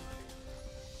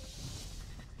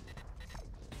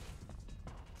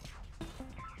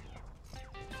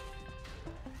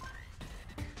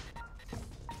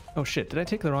 Oh shit, did I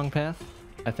take the wrong path?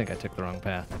 I think I took the wrong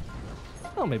path.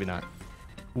 Oh, maybe not.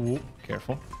 Ooh,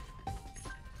 careful.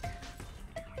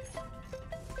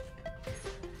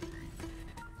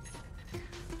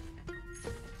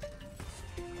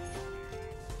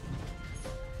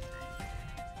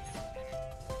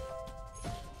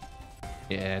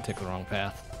 Yeah, I took the wrong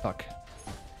path. Fuck.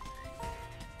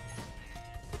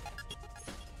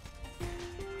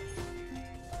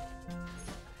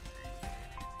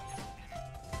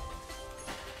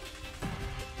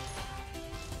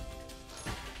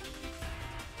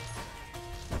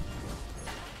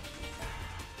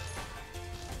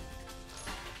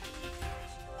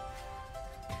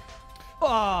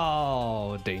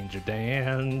 Oh, danger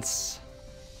dance.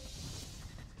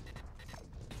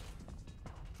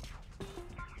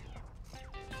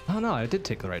 Oh no, I did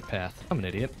take the right path. I'm an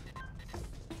idiot.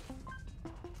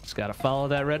 Just gotta follow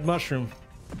that red mushroom.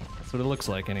 That's what it looks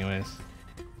like anyways.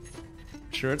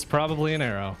 Sure, it's probably an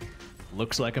arrow.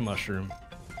 Looks like a mushroom.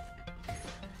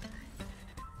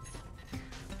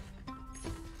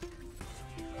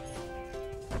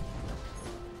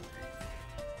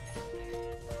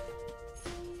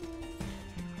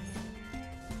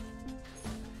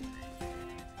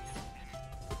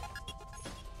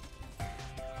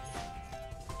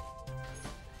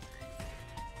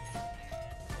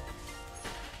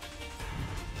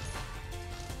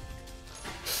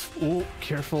 Oh,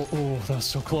 careful. Oh, that was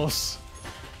so close.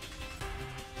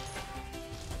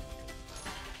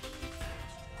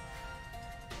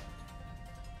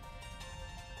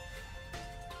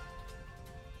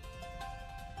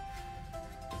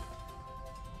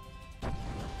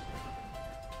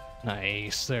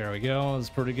 Nice. There we go. That's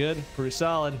pretty good. Pretty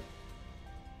solid.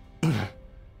 Do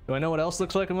I know what else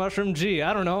looks like a mushroom? Gee,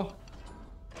 I don't know.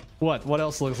 What? What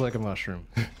else looks like a mushroom?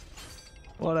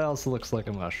 What else looks like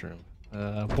a mushroom?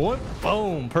 Boy,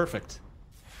 boom, perfect.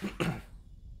 All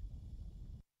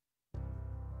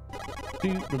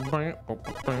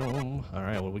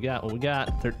right, what we got? What we got?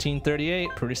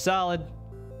 1338, pretty solid.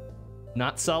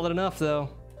 Not solid enough though.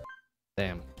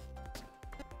 Damn.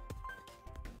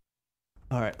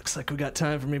 All right, looks like we got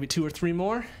time for maybe 2 or 3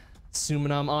 more.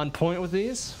 Assuming I'm on point with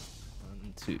these.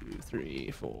 1, 2,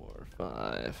 3, 4,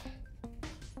 5.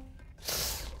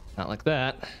 Not like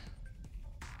that.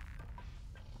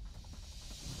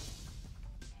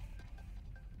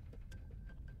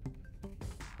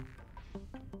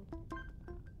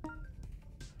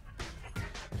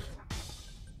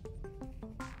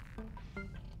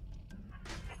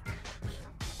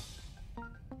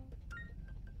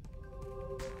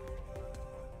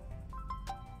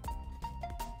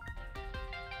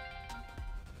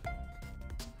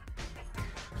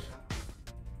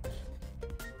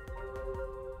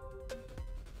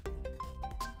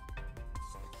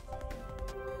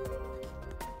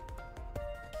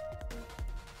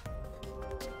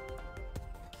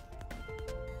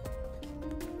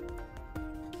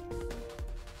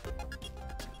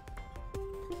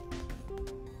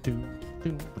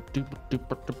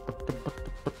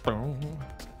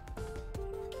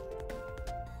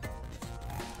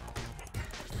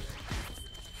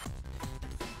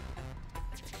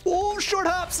 Oh, short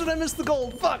hops and I missed the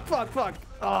gold. Fuck, fuck, fuck.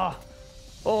 Ah.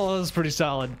 Oh, that was pretty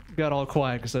solid. Got all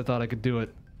quiet because I thought I could do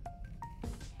it.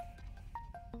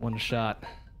 One shot.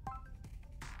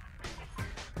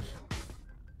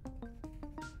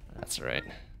 That's right.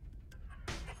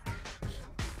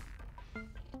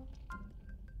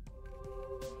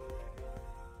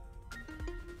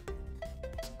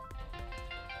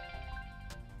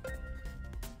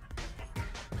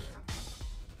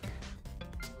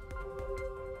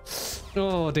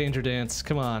 Oh, danger dance.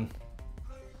 Come on.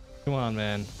 Come on,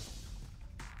 man.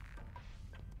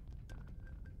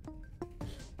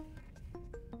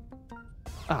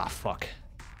 Ah, fuck.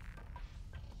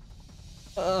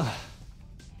 Oh,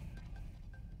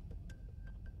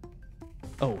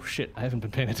 shit. I haven't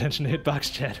been paying attention to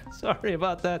hitbox chat. Sorry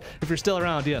about that. If you're still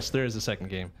around, yes, there is a second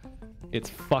game. It's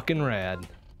fucking rad.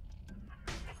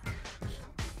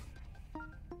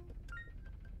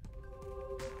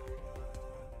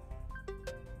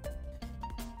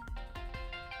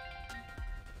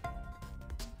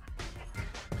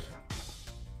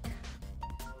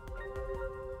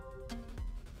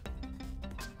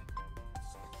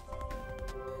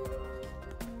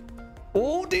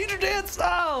 Oh, danger dance!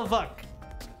 Oh, fuck!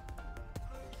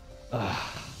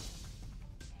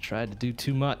 Tried to do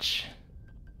too much.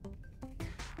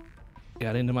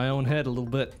 Got into my own head a little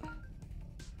bit.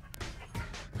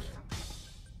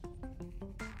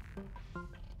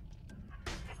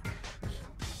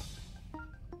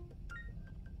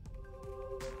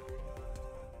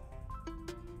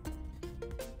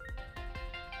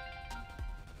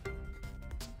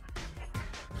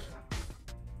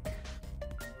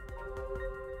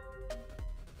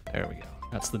 There we go.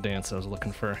 That's the dance I was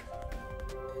looking for.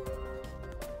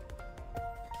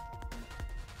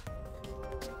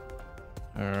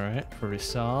 Alright, pretty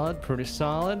solid, pretty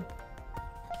solid.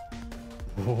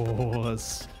 Oh,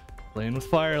 that's playing with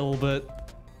fire a little bit.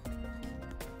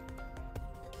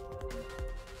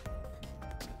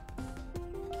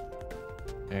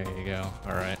 There you go.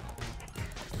 Alright.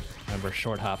 Remember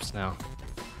short hops now.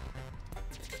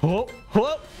 Oh,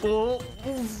 oh, oh,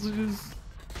 oh.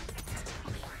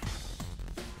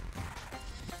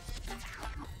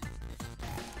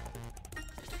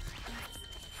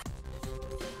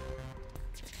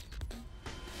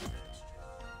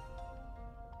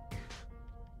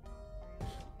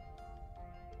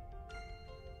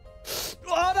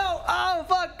 Oh no! Oh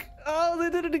fuck! Oh, they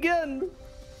did it again!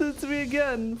 Did it to me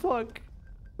again! Fuck!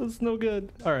 That's no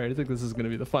good. Alright, I think this is gonna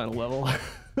be the final level.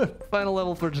 Final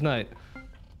level for tonight.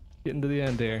 Getting to the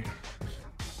end here.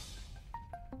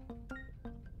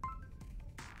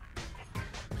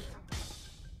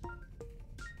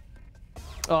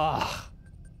 Ah!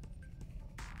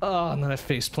 Oh, and then I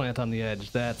face plant on the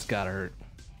edge. That's gotta hurt.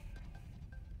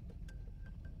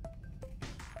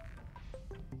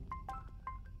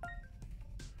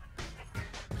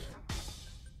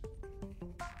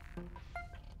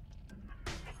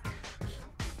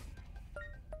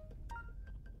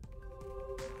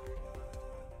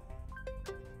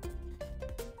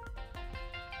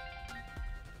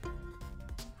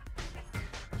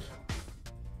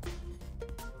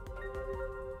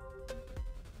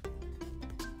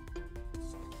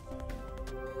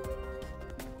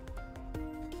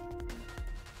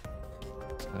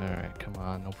 Alright, come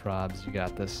on, no probs, you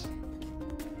got this.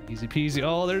 Easy peasy.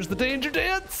 Oh, there's the danger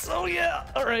dance! Oh yeah!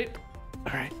 Alright.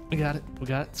 Alright, we got it. We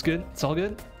got it. It's good. It's all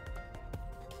good.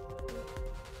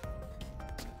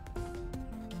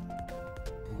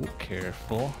 Ooh,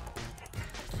 careful.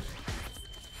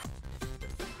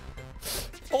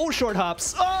 Oh, short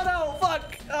hops! Oh no!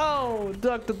 Fuck! Oh,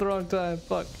 ducked at the wrong time.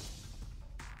 Fuck.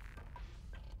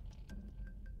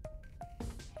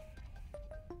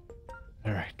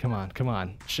 Alright, come on, come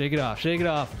on. Shake it off, shake it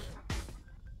off.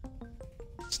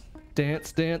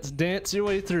 Dance, dance, dance your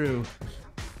way through.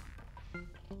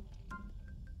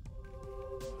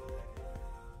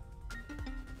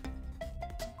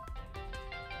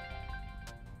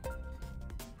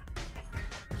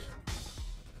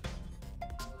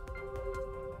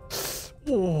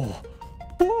 Oh,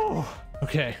 oh.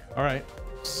 Okay, alright.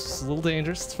 It's a little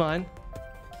dangerous, it's fine.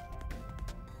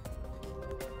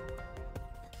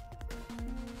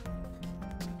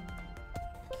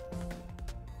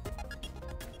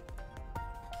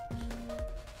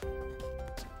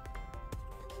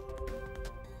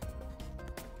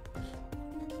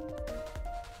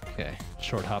 Okay,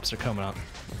 short hops are coming up.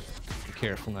 Be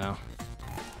careful now.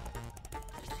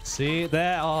 See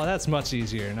that? Oh, that's much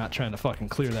easier. Not trying to fucking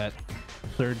clear that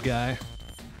third guy.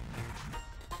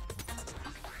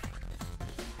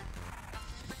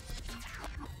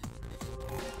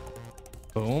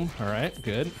 Boom. All right,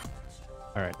 good.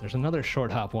 All right, there's another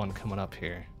short hop one coming up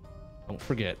here. Don't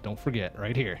forget,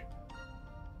 right here.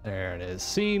 There it is.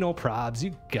 See, no probs.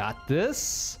 You got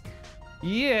this.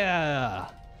 Yeah.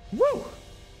 Woo.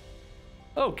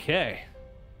 Okay.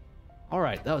 All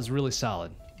right, that was really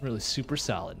solid. Really super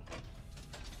solid.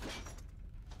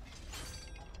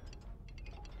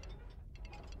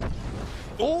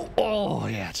 Oh, oh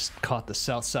yeah, just caught the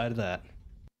south side of that.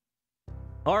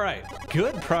 All right,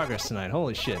 good progress tonight.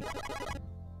 Holy shit.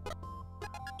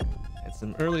 Had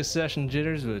some early session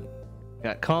jitters, but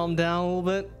got calmed down a little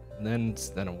bit, and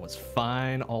then it was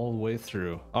fine all the way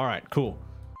through. All right, cool.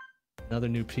 Another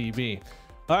new PB.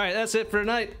 All right, that's it for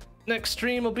tonight. Next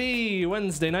stream will be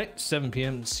Wednesday night, 7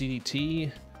 p.m.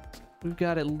 CDT. We've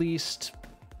got at least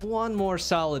one more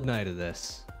solid night of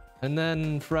this. And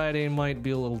then Friday might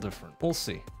be a little different. We'll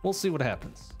see. We'll see what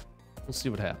happens. We'll see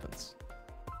what happens.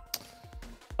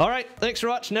 All right, thanks for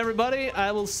watching, everybody.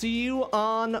 I will see you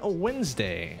on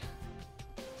Wednesday.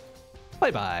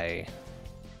 Bye-bye.